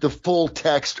the full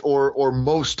text or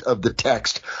most of the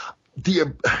text,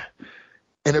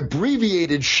 an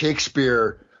abbreviated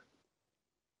Shakespeare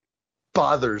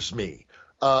bothers me.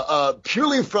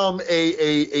 Purely from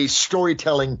a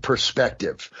storytelling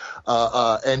perspective,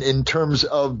 and in terms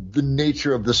of the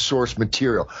nature of the source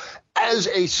material. As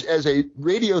a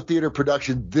radio theater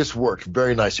production, this worked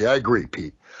very nicely. I agree,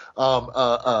 Pete.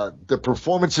 The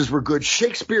performances were good.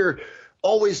 Shakespeare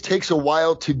always takes a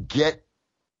while to get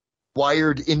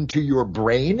wired into your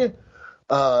brain.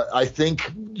 I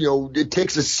think, it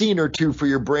takes a scene or two for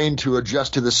your brain to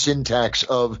adjust to the syntax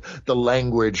of the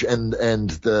language and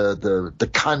the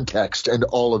context and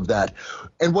all of that.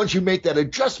 And once you make that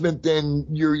adjustment, then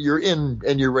you're in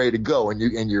and you're ready to go and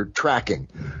you're tracking.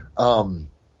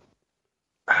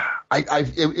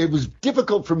 It was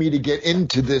difficult for me to get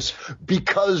into this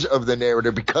because of the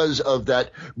narrative, because of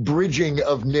that bridging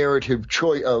of narrative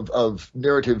of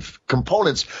narrative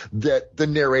components that the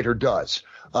narrator does.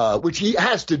 Which he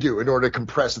has to do in order to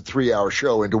compress a 3-hour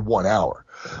show into 1 hour.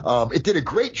 It did a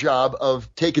great job of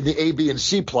taking the A, B, and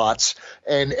C plots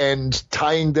and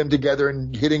tying them together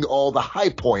and hitting all the high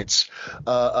points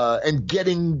and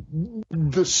getting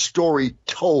the story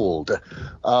told.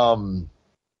 And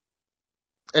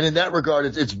in that regard,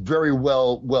 it's very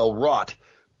well wrought.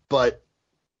 But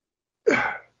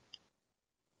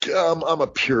I'm a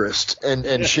purist,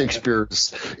 and Shakespeare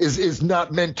is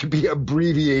not meant to be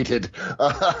abbreviated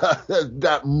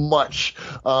that much,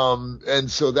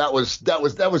 and so that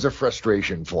was a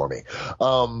frustration for me.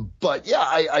 But yeah,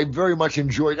 I very much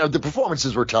enjoyed. The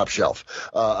performances were top shelf.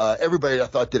 Everybody I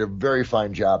thought did a very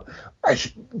fine job.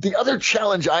 The other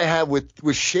challenge I have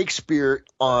with Shakespeare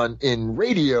in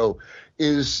radio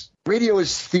is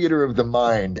theater of the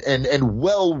mind, and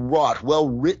well wrought, well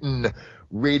written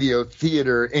radio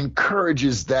theater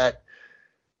encourages that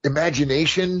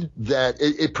imagination, that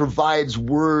it provides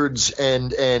words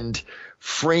and a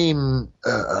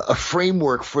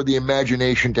framework for the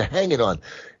imagination to hang it on.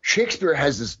 Shakespeare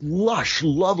has this lush,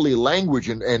 lovely language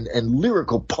and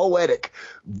lyrical, poetic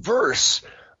verse.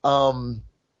 It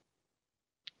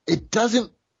doesn't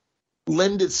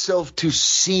lend itself to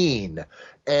scene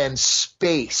and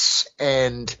space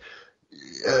and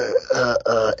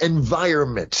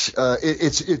environment.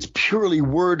 It's purely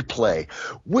wordplay,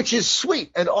 which is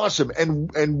sweet and awesome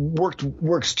and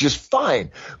works just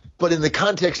fine. But in the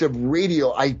context of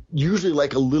radio, I usually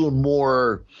like a little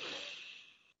more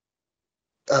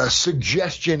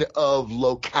suggestion of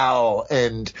locale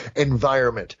and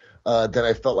environment than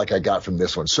I felt like I got from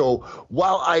this one. So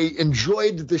while I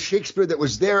enjoyed the Shakespeare that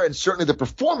was there, and certainly the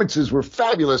performances were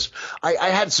fabulous, I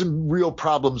had some real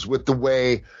problems with the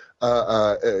way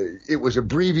it was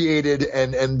abbreviated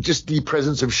and just the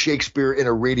presence of Shakespeare in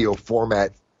a radio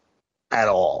format at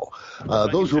all.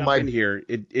 Those were my here.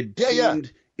 It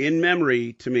seemed in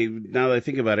memory to me, now that I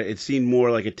think about it, it seemed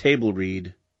more like a table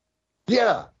read.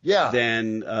 Yeah.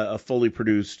 Than a fully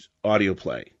produced audio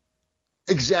play.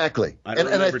 Exactly. I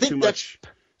don't remember too much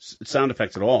sound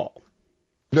effects at all.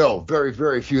 No, very,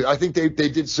 very few. I think they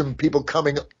did some people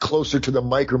coming closer to the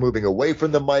mic or moving away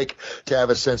from the mic to have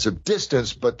a sense of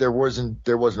distance, but there wasn't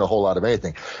a whole lot of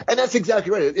anything. And that's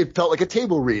exactly right. It felt like a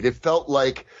table read. It felt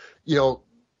like,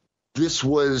 this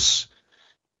was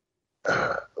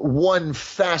one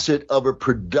facet of a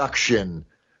production,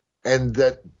 and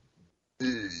that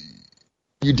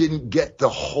you didn't get the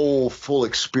whole full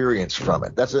experience from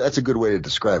it. That's a good way to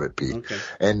describe it, Pete. Okay.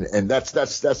 And that's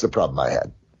the problem I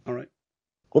had. All right.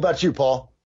 What about you,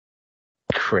 Paul?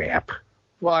 Crap.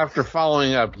 Well, after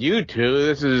following up you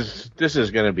two, this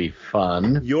is going to be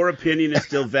fun. Your opinion is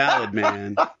still valid,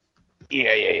 man.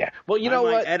 Yeah. Well, you know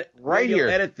what? Right here.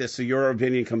 Edit this so your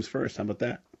opinion comes first. How about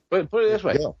that? But put it this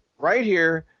way. Yeah. Right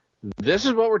here, this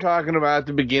is what we're talking about at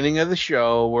the beginning of the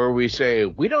show, where we say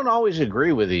we don't always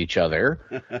agree with each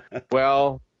other.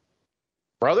 Well,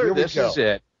 brother, this is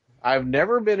it. I've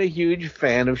never been a huge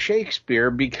fan of Shakespeare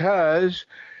because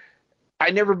I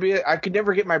could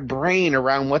never get my brain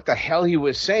around what the hell he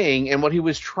was saying and what he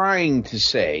was trying to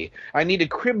say. I need a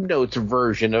Crib Notes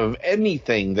version of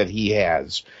anything that he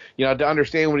has, to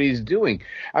understand what he's doing.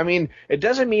 I mean, it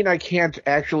doesn't mean I can't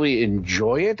actually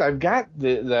enjoy it. I've got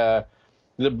the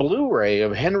Blu-ray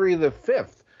of Henry V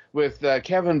with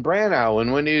Kevin Branagh,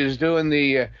 and when he was doing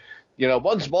the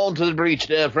once more into the breach,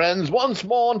 dear friends, once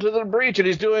more into the breach, and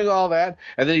he's doing all that,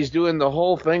 and then he's doing the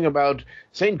whole thing about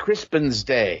St. Crispin's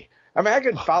Day. I mean, I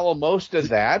could follow most of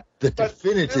that, but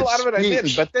a lot of it I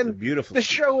didn't. But then the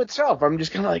show itself, I'm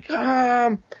just kind of like,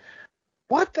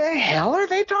 what the hell are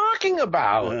they talking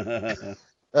about?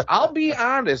 I'll be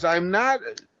honest, I'm not,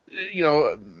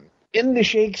 into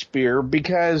Shakespeare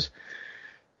because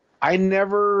I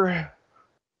never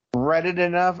read it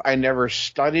enough. I never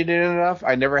studied it enough.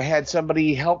 I never had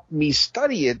somebody help me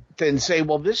study it and say,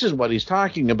 well, this is what he's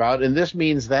talking about, and this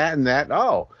means that and that.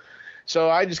 Oh. So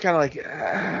I just kind of like,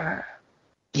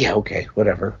 yeah, okay,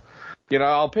 whatever.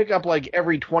 I'll pick up like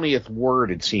every 20th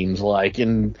word, it seems like,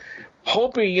 and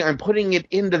hoping I'm putting it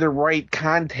into the right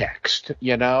context,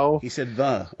 He said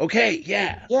the. Okay,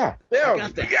 yeah. Yeah. I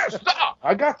got that. Yes,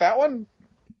 I got that one.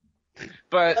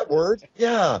 But that word?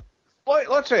 Yeah. Well,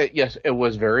 let's say, yes, it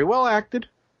was very well acted.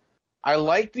 I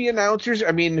liked the announcers.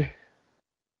 I mean,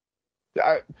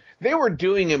 they were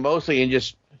doing it mostly in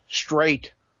just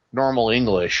straight, normal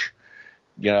English.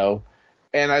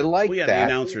 And I like that. The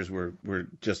announcers were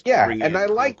just and I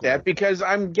like that because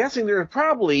I'm guessing there are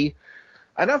probably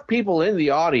enough people in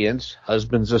the audience,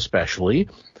 husbands especially,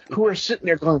 who are sitting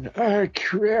there going, oh,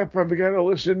 crap, I've got to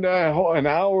listen to an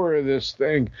hour of this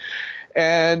thing.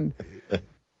 And at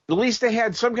least they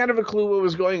had some kind of a clue what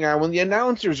was going on when the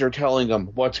announcers are telling them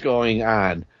what's going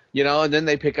on, and then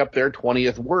they pick up their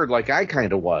 20th word like I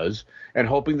kind of was and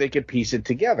hoping they could piece it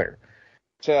together.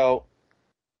 So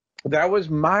that was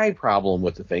my problem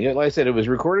with the thing. Like I said, it was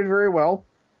recorded very well.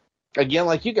 Again,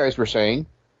 like you guys were saying,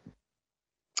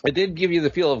 it did give you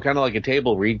the feel of kind of like a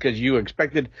table read because you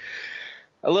expected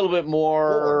a little bit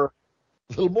more.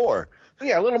 A little more.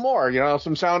 Yeah, a little more.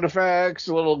 Some sound effects,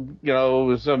 a little,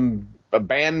 some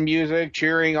band music,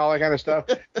 cheering, all that kind of stuff.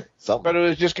 But it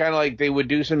was just kind of like they would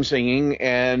do some singing,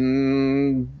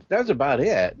 and that's about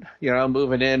it.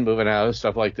 Moving in, moving out,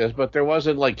 stuff like this. But there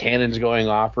wasn't like cannons going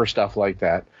off or stuff like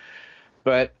that.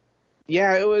 But,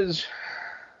 yeah, it was...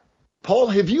 Paul,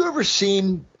 have you ever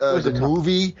seen the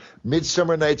movie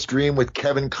Midsummer Night's Dream with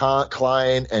Kevin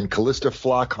Kline and Callista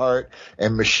Flockhart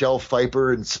and Michelle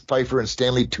Pfeiffer and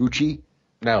Stanley Tucci?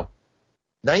 No.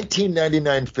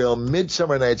 1999 film,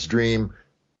 Midsummer Night's Dream,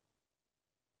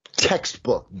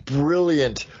 textbook,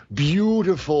 brilliant,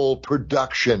 beautiful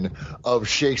production of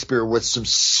Shakespeare with some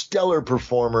stellar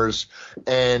performers,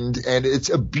 and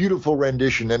it's a beautiful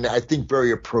rendition, and I think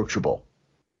very approachable.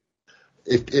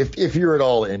 If you're at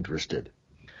all interested.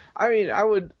 I mean, I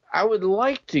would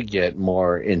like to get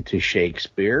more into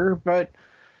Shakespeare, but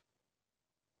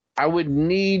I would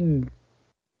need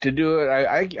to do it.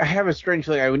 I have a strange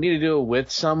feeling I would need to do it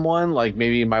with someone, like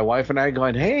maybe my wife and I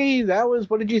going, hey,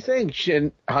 what did you think?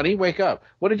 And, honey, wake up.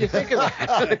 What did you think of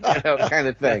that? Kind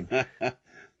of thing.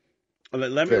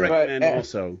 Let me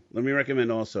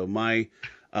recommend also my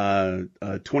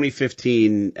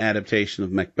 2015 adaptation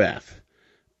of Macbeth.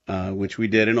 Which we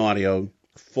did in audio,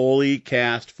 fully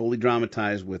cast, fully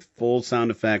dramatized with full sound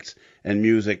effects and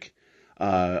music.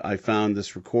 I found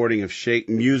this recording of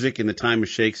music in the time of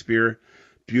Shakespeare,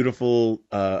 beautiful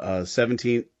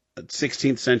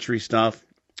 16th century stuff,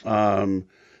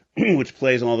 which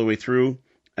plays all the way through.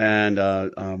 And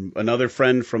another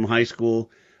friend from high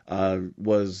school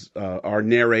was our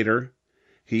narrator.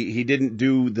 He didn't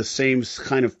do the same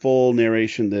kind of full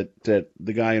narration that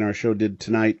the guy in our show did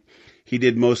tonight. he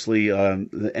did mostly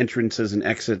the entrances and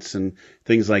exits and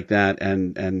things like that,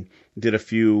 and did a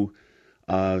few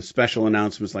special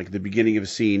announcements, like at the beginning of a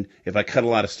scene. If I cut a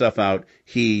lot of stuff out,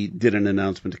 he did an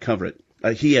announcement to cover it.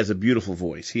 He has a beautiful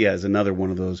voice. He has another one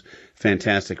of those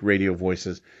fantastic radio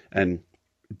voices, and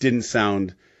didn't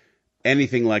sound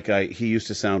anything like he used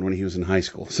to sound when he was in high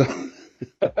school. So,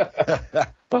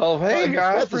 well, hey,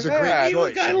 guys, Beth is a great he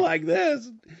was choice. kind of like this,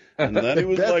 and then he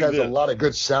was Beth like has this. a lot of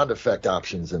good sound effect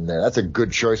options in there. That's a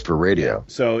good choice for radio.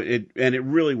 So it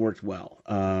really worked well.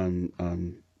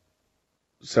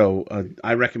 So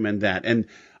I recommend that. And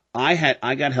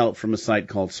I got help from a site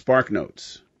called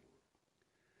SparkNotes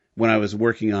when I was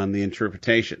working on the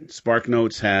interpretation.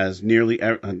 SparkNotes has nearly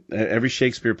every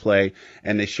Shakespeare play,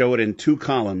 and they show it in 2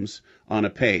 columns on a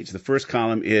page. The first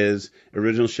column is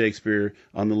original Shakespeare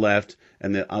on the left,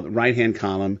 and the right-hand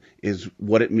column is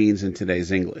what it means in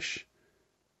today's English.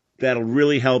 That'll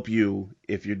really help you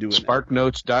if you're doing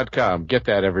SparkNotes.com. Get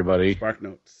that, everybody.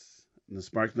 SparkNotes. The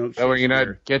SparkNotes. That way you're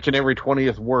not catching every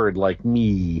 20th word like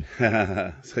me.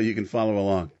 So you can follow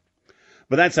along.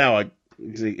 But that's how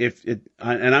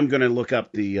and I'm going to look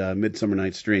up the Midsummer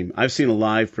Night's Dream. I've seen a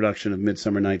live production of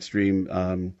Midsummer Night's Dream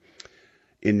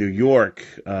in New York,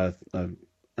 an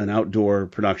outdoor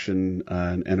production,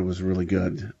 and it was really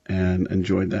good, and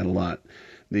enjoyed that a lot.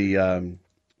 The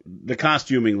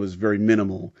costuming was very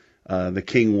minimal. The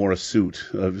king wore a suit,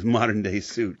 a modern day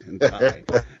suit and tie,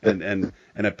 and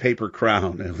a paper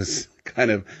crown. It was kind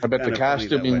of. I bet the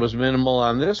costuming was minimal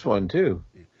on this one too.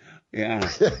 Yeah.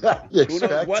 You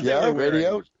expect,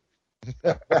 radio.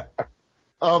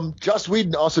 Joss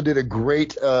Whedon also did a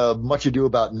great Much Ado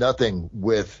About Nothing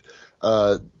with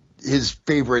his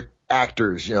favorite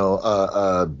actors.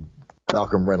 Malcolm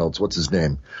Reynolds. What's his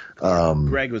name?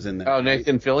 Greg was in there. Oh,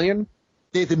 Nathan Fillion.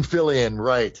 Nathan Fillion,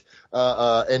 right?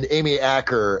 And Amy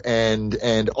Acker,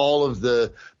 and all of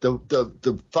the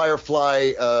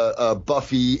Firefly,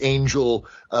 Buffy, Angel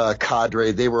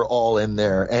cadre. They were all in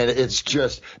there, and it's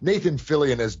just Nathan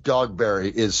Fillion as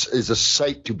Dogberry is a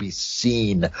sight to be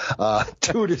seen.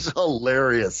 Dude is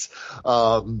hilarious.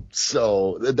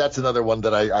 So that's another one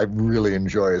that I really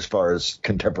enjoy as far as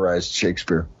contemporized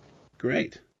Shakespeare.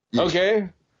 Great. Okay,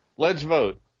 let's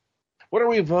vote. What are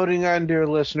we voting on, dear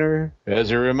listener?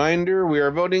 As a reminder, we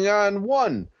are voting on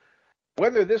 1,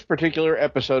 whether this particular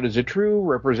episode is a true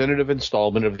representative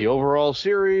installment of the overall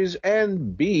series,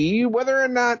 and B, whether or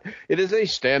not it is a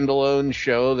standalone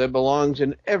show that belongs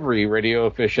in every Radio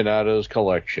Aficionado's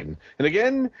collection. And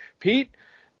again, Pete,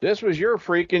 this was your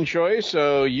freaking choice,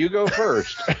 so you go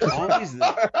first.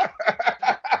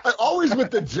 Always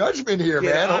with the judgment here,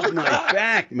 Get man. off my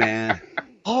back, man.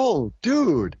 Oh,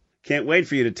 dude. Can't wait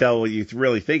for you to tell what you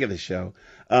really think of the show.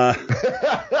 But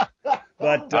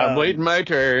I'm waiting my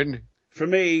turn. For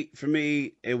me,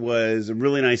 it was a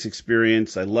really nice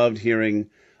experience. I loved hearing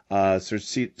Sir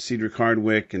Cedric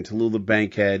Hardwicke and Tallulah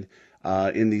Bankhead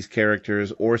in these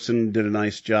characters. Orson did a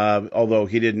nice job, although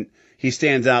he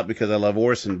stands out because I love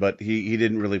Orson, but he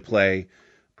didn't really play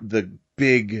the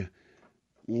big,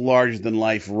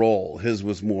 larger-than-life role. His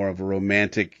was more of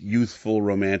a youthful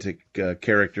romantic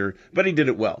character, but he did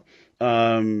it well.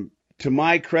 To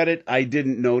my credit, I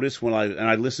didn't notice and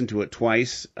I listened to it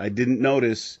twice, I didn't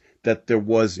notice that there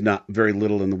was not very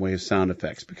little in the way of sound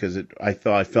effects, because I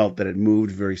felt that it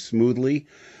moved very smoothly.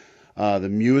 The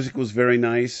music was very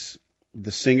nice.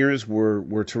 The singers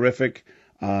were terrific.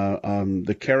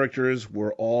 The characters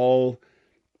were all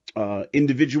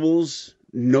individuals.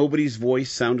 Nobody's voice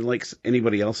sounded like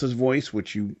anybody else's voice,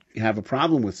 which you have a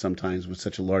problem with sometimes with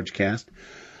such a large cast.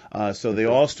 So they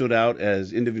all stood out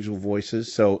as individual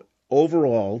voices. So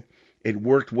overall, it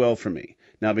worked well for me.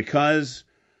 Now, because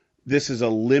this is a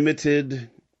limited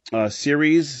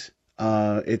series,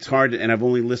 it's hard, and I've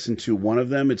only listened to one of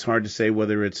them, it's hard to say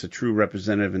whether it's a true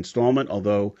representative installment,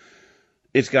 although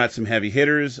it's got some heavy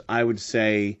hitters. I would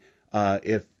say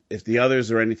if the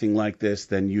others are anything like this,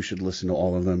 then you should listen to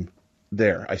all of them.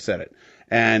 There, I said it.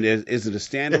 And is it a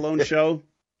standalone show?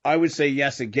 I would say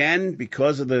yes again,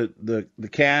 because of the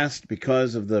cast,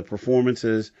 because of the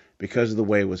performances, because of the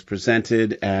way it was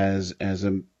presented as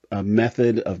a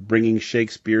method of bringing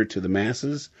Shakespeare to the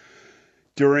masses.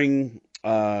 During,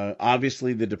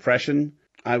 obviously, the Depression,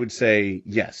 I would say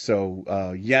yes.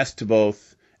 So yes to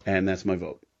both, and that's my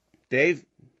vote. Dave?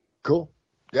 Cool.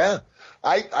 Yeah,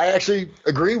 I actually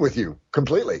agree with you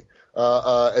completely.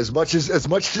 As much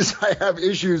as I have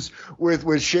issues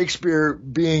with Shakespeare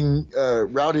being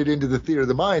routed into the theater of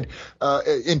the mind,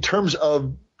 in terms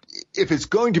of if it's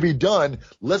going to be done,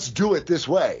 let's do it this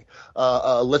way.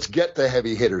 Let's get the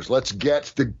heavy hitters. Let's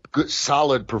get the good,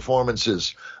 solid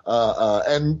performances.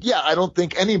 And yeah, I don't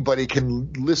think anybody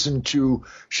can listen to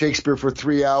Shakespeare for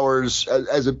 3 hours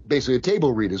as basically a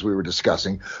table read, as we were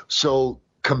discussing. So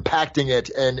compacting it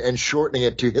and shortening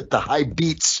it to hit the high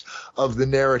beats of the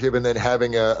narrative, and then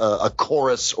having a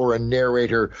chorus or a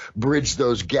narrator bridge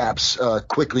those gaps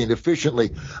quickly and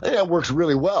efficiently, I think that works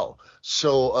really well.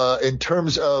 So in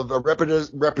terms of a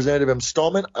representative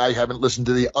installment, I haven't listened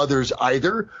to the others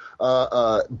either,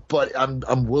 but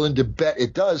I'm willing to bet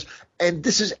it does. And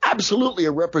this is absolutely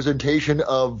a representation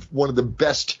of one of the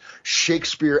best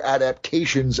Shakespeare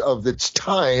adaptations of its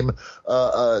time.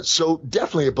 So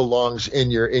definitely it belongs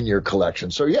in your collection.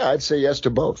 So yeah, I'd say yes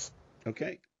to both.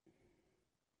 Okay.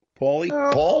 Paulie?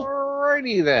 Paul?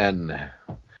 Alrighty then.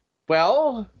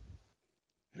 Well,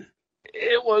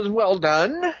 it was well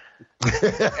done.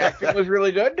 Acting was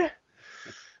really good.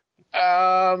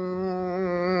 And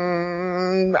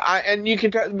you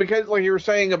can tell, because like you were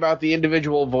saying about the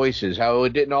individual voices, how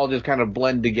it didn't all just kind of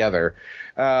blend together.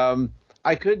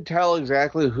 I could tell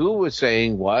exactly who was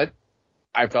saying what.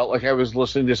 I felt like I was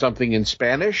listening to something in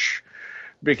Spanish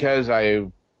because I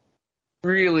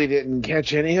really didn't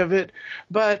catch any of it,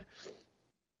 but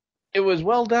it was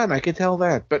well done. I could tell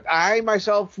that. But I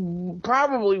myself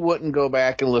probably wouldn't go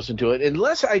back and listen to it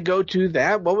unless I go to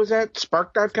that. What was that?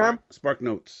 Spark.com?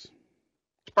 SparkNotes.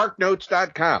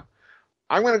 SparkNotes.com.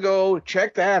 I'm going to go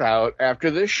check that out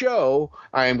after this show.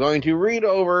 I am going to read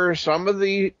over some of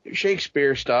the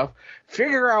Shakespeare stuff,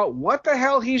 figure out what the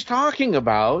hell he's talking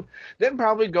about, then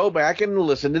probably go back and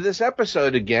listen to this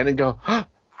episode again and go,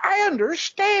 I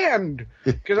understand,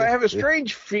 because I have a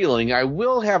strange feeling I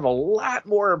will have a lot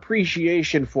more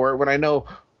appreciation for it when I know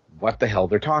what the hell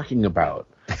they're talking about.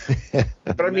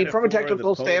 But I mean, from a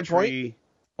technical standpoint,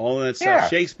 all of that stuff, yeah.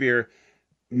 Shakespeare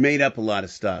made up a lot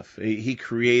of stuff. He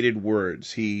created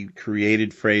words. He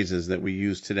created phrases that we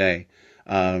use today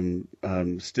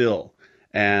still.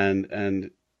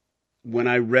 And when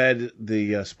I read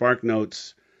the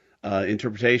SparkNotes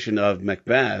interpretation of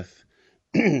Macbeth,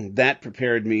 that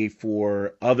prepared me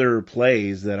for other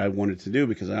plays that I wanted to do,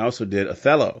 because I also did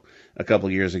Othello a couple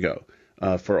of years ago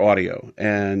for audio,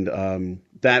 and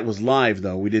that was live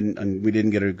though. We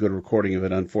didn't get a good recording of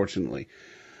it, unfortunately.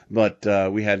 But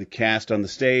we had the cast on the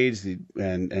stage,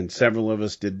 and several of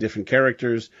us did different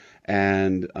characters,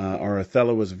 and our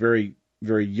Othello was a very,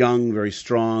 very young, very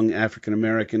strong African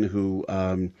American who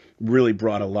really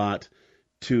brought a lot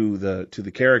to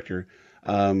the character.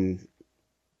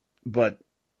 But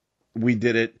we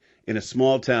did it in a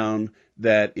small town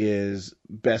that is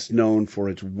best known for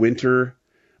its winter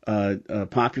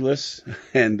populace,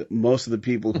 and most of the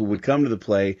people who would come to the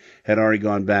play had already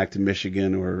gone back to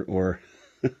Michigan or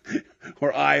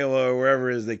Iowa or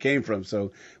wherever it is they came from.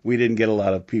 So we didn't get a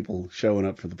lot of people showing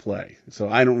up for the play. So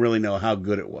I don't really know how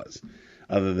good it was,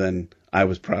 other than I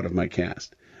was proud of my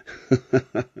cast.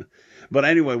 But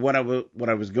anyway, what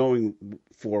I was going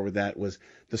for with that was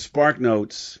the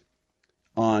SparkNotes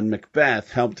on Macbeth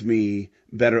helped me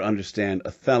better understand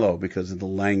Othello because of the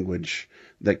language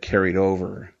that carried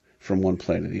over from one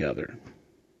play to the other.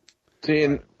 See,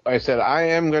 and I said I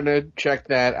am going to check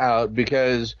that out,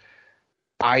 because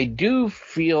I do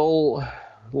feel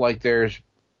like there's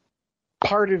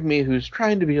part of me who's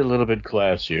trying to be a little bit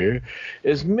classier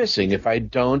is missing if I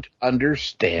don't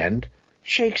understand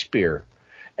Shakespeare.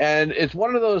 And it's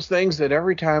one of those things that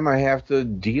every time I have to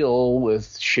deal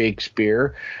with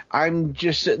Shakespeare, I'm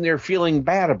just sitting there feeling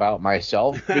bad about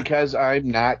myself because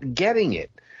I'm not getting it,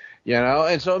 you know?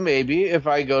 And so maybe if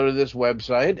I go to this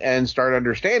website and start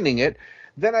understanding it,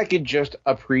 then I could just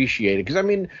appreciate it. Because, I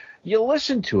mean, you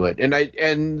listen to it,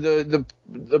 and the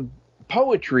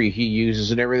poetry he uses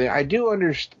and everything, I do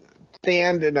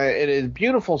understand, and it is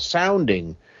beautiful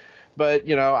sounding. But,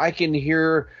 you know, I can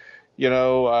hear, you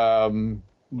know,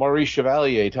 Maurice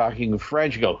Chevalier talking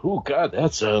French, go, oh, God,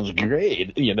 that sounds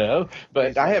great, you know?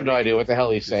 But I have no idea what the hell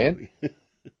he's saying.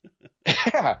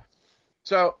 Yeah.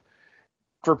 So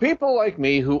for people like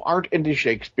me who aren't into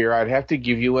Shakespeare, I'd have to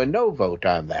give you a no vote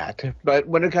on that. But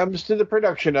when it comes to the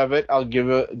production of it, I'll give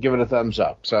it a thumbs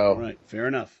up. So all right, fair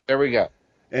enough. There we go.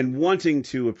 And wanting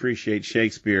to appreciate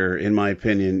Shakespeare, in my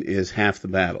opinion, is half the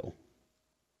battle.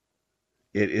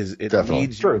 It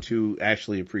leads you to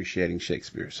actually appreciating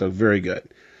Shakespeare. So very good.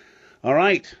 All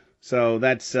right. So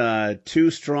that's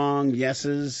 2 strong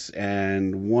yeses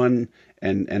and 1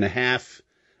 and a half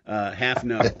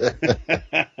no.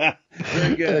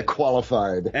 Very good.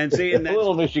 Qualified. And see, and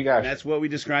that's what we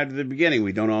described at the beginning.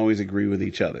 We don't always agree with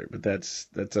each other, but that's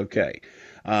okay.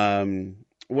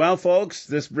 Well, folks,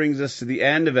 this brings us to the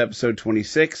end of episode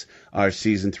 26, our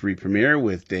season 3 premiere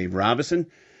with Dave Robison,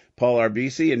 Paul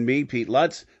Arbisi, and me, Pete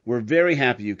Lutz. We're very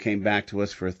happy you came back to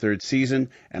us for a third season,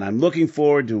 and I'm looking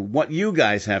forward to what you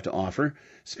guys have to offer.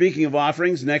 Speaking of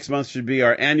offerings, next month should be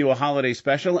our annual holiday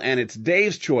special, and it's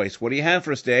Dave's choice. What do you have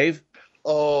for us, Dave?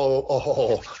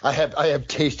 I have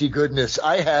tasty goodness.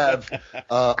 I have,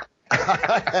 I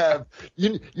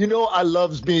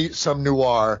loves me some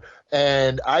noir,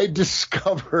 and I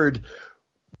discovered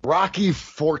Rocky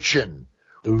Fortune,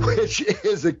 which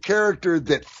is a character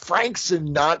that Frank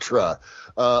Sinatra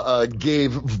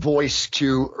gave voice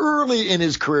to early in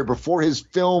his career before his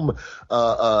film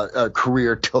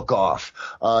career took off.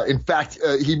 In fact,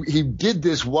 he did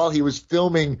this while he was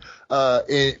filming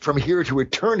From Here to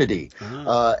Eternity.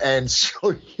 And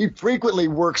so he frequently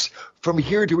works From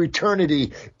Here to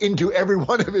Eternity into every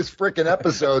one of his frickin'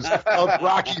 episodes of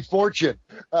Rocky Fortune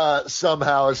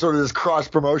somehow. It's sort of this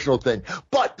cross-promotional thing.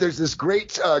 But there's this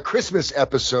great Christmas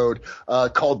episode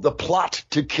called The Plot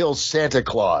to Kill Santa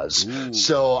Claus.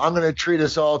 So I'm going to treat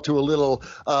us all to a little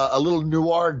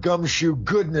noir gumshoe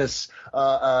goodness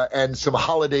and some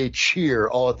holiday cheer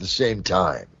all at the same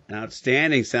time.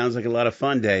 Outstanding. Sounds like a lot of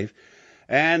fun, Dave.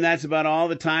 And that's about all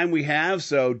the time we have.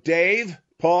 So, Dave,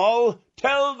 Paul,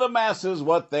 tell the masses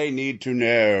what they need to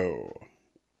know.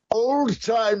 Old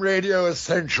Time Radio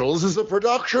Essentials is a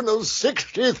production of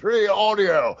 63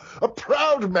 Audio, a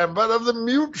proud member of the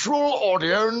Mutual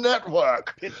Audio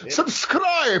Network.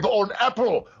 Subscribe on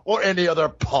Apple or any other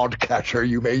podcatcher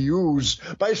you may use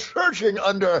by searching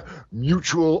under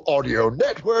Mutual Audio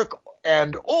Network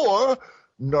and or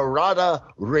Narada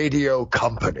Radio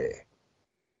Company.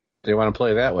 Do you want to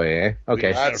play that way, eh?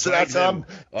 Okay. That's hand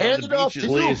it off to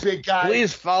you, big guy.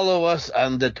 Please follow us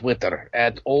on the Twitter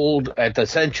at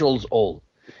Essentials Old.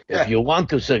 If you want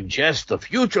to suggest a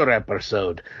future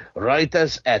episode, write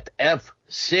us at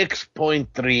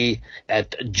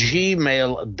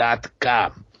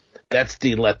f6.3@gmail.com. That's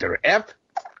the letter F,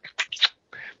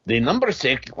 the number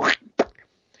 6,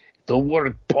 the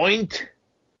word point,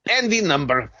 and the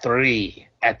number 3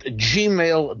 at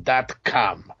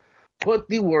gmail.com. Put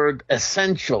the word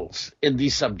essentials in the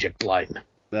subject line.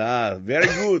 Very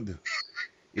good.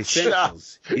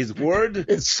 Essentials. His word?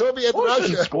 It's Soviet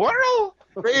Russia. Squirrel?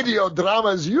 Radio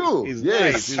drama's you.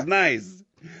 Nice. He's nice.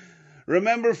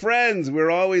 Remember, friends, we're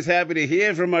always happy to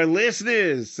hear from our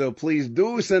listeners, so please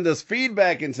do send us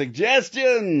feedback and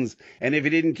suggestions. And if you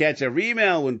didn't catch our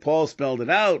email when Paul spelled it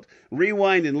out,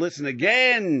 rewind and listen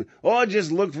again, or just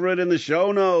look for it in the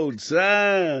show notes.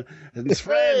 And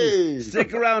friends,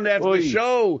 stick around after the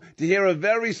show to hear a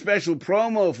very special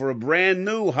promo for a brand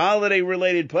new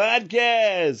holiday-related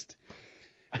podcast.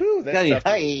 Whew,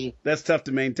 that's tough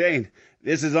to maintain.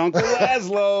 This is Uncle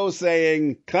Laszlo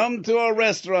saying, come to our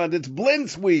restaurant. It's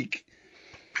Blintz Week.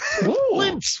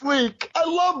 Blintz Week. I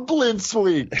love Blintz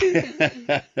Week.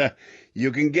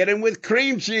 You can get them with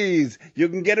cream cheese. You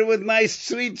can get them with nice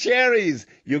sweet cherries.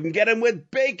 You can get them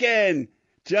with bacon.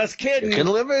 Just kidding. Chicken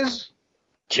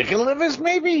livers,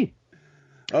 maybe?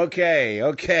 Okay.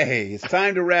 It's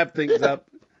time to wrap things up.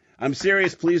 I'm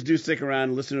serious. Please do stick around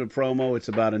and listen to the promo. It's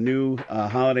about a new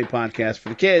holiday podcast for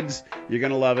the kids. You're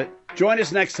going to love it. Join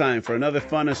us next time for another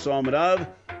fun installment of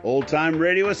Old Time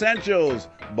Radio Essentials.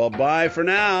 Bye-bye for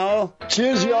now.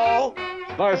 Cheers, y'all.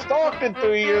 Nice talking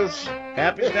to you.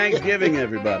 Happy Thanksgiving,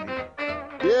 everybody.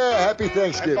 Yeah, happy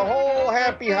Thanksgiving. The whole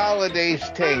happy holidays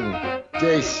thing.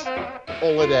 Jace,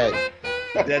 all of that.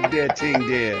 That there thing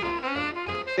there.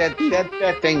 That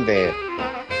thing there.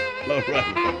 All right.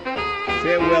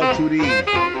 Farewell to thee.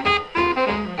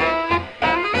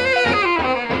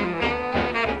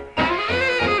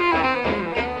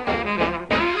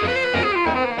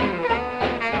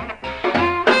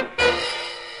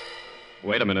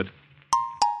 Wait a minute.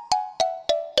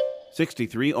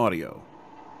 63 Audio.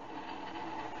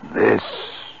 This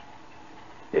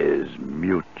is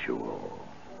Mutual.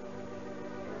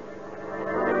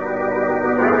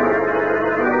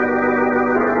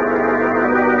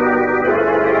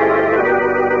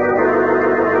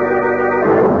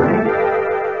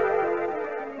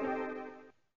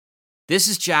 This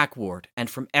is Jack Ward, and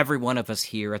from every one of us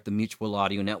here at the Mutual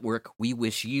Audio Network, we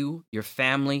wish you, your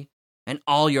family, and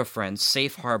all your friends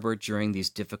safe harbor during these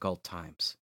difficult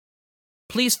times.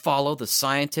 Please follow the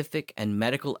scientific and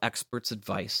medical experts'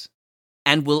 advice,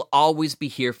 and we'll always be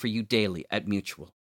here for you daily at Mutual.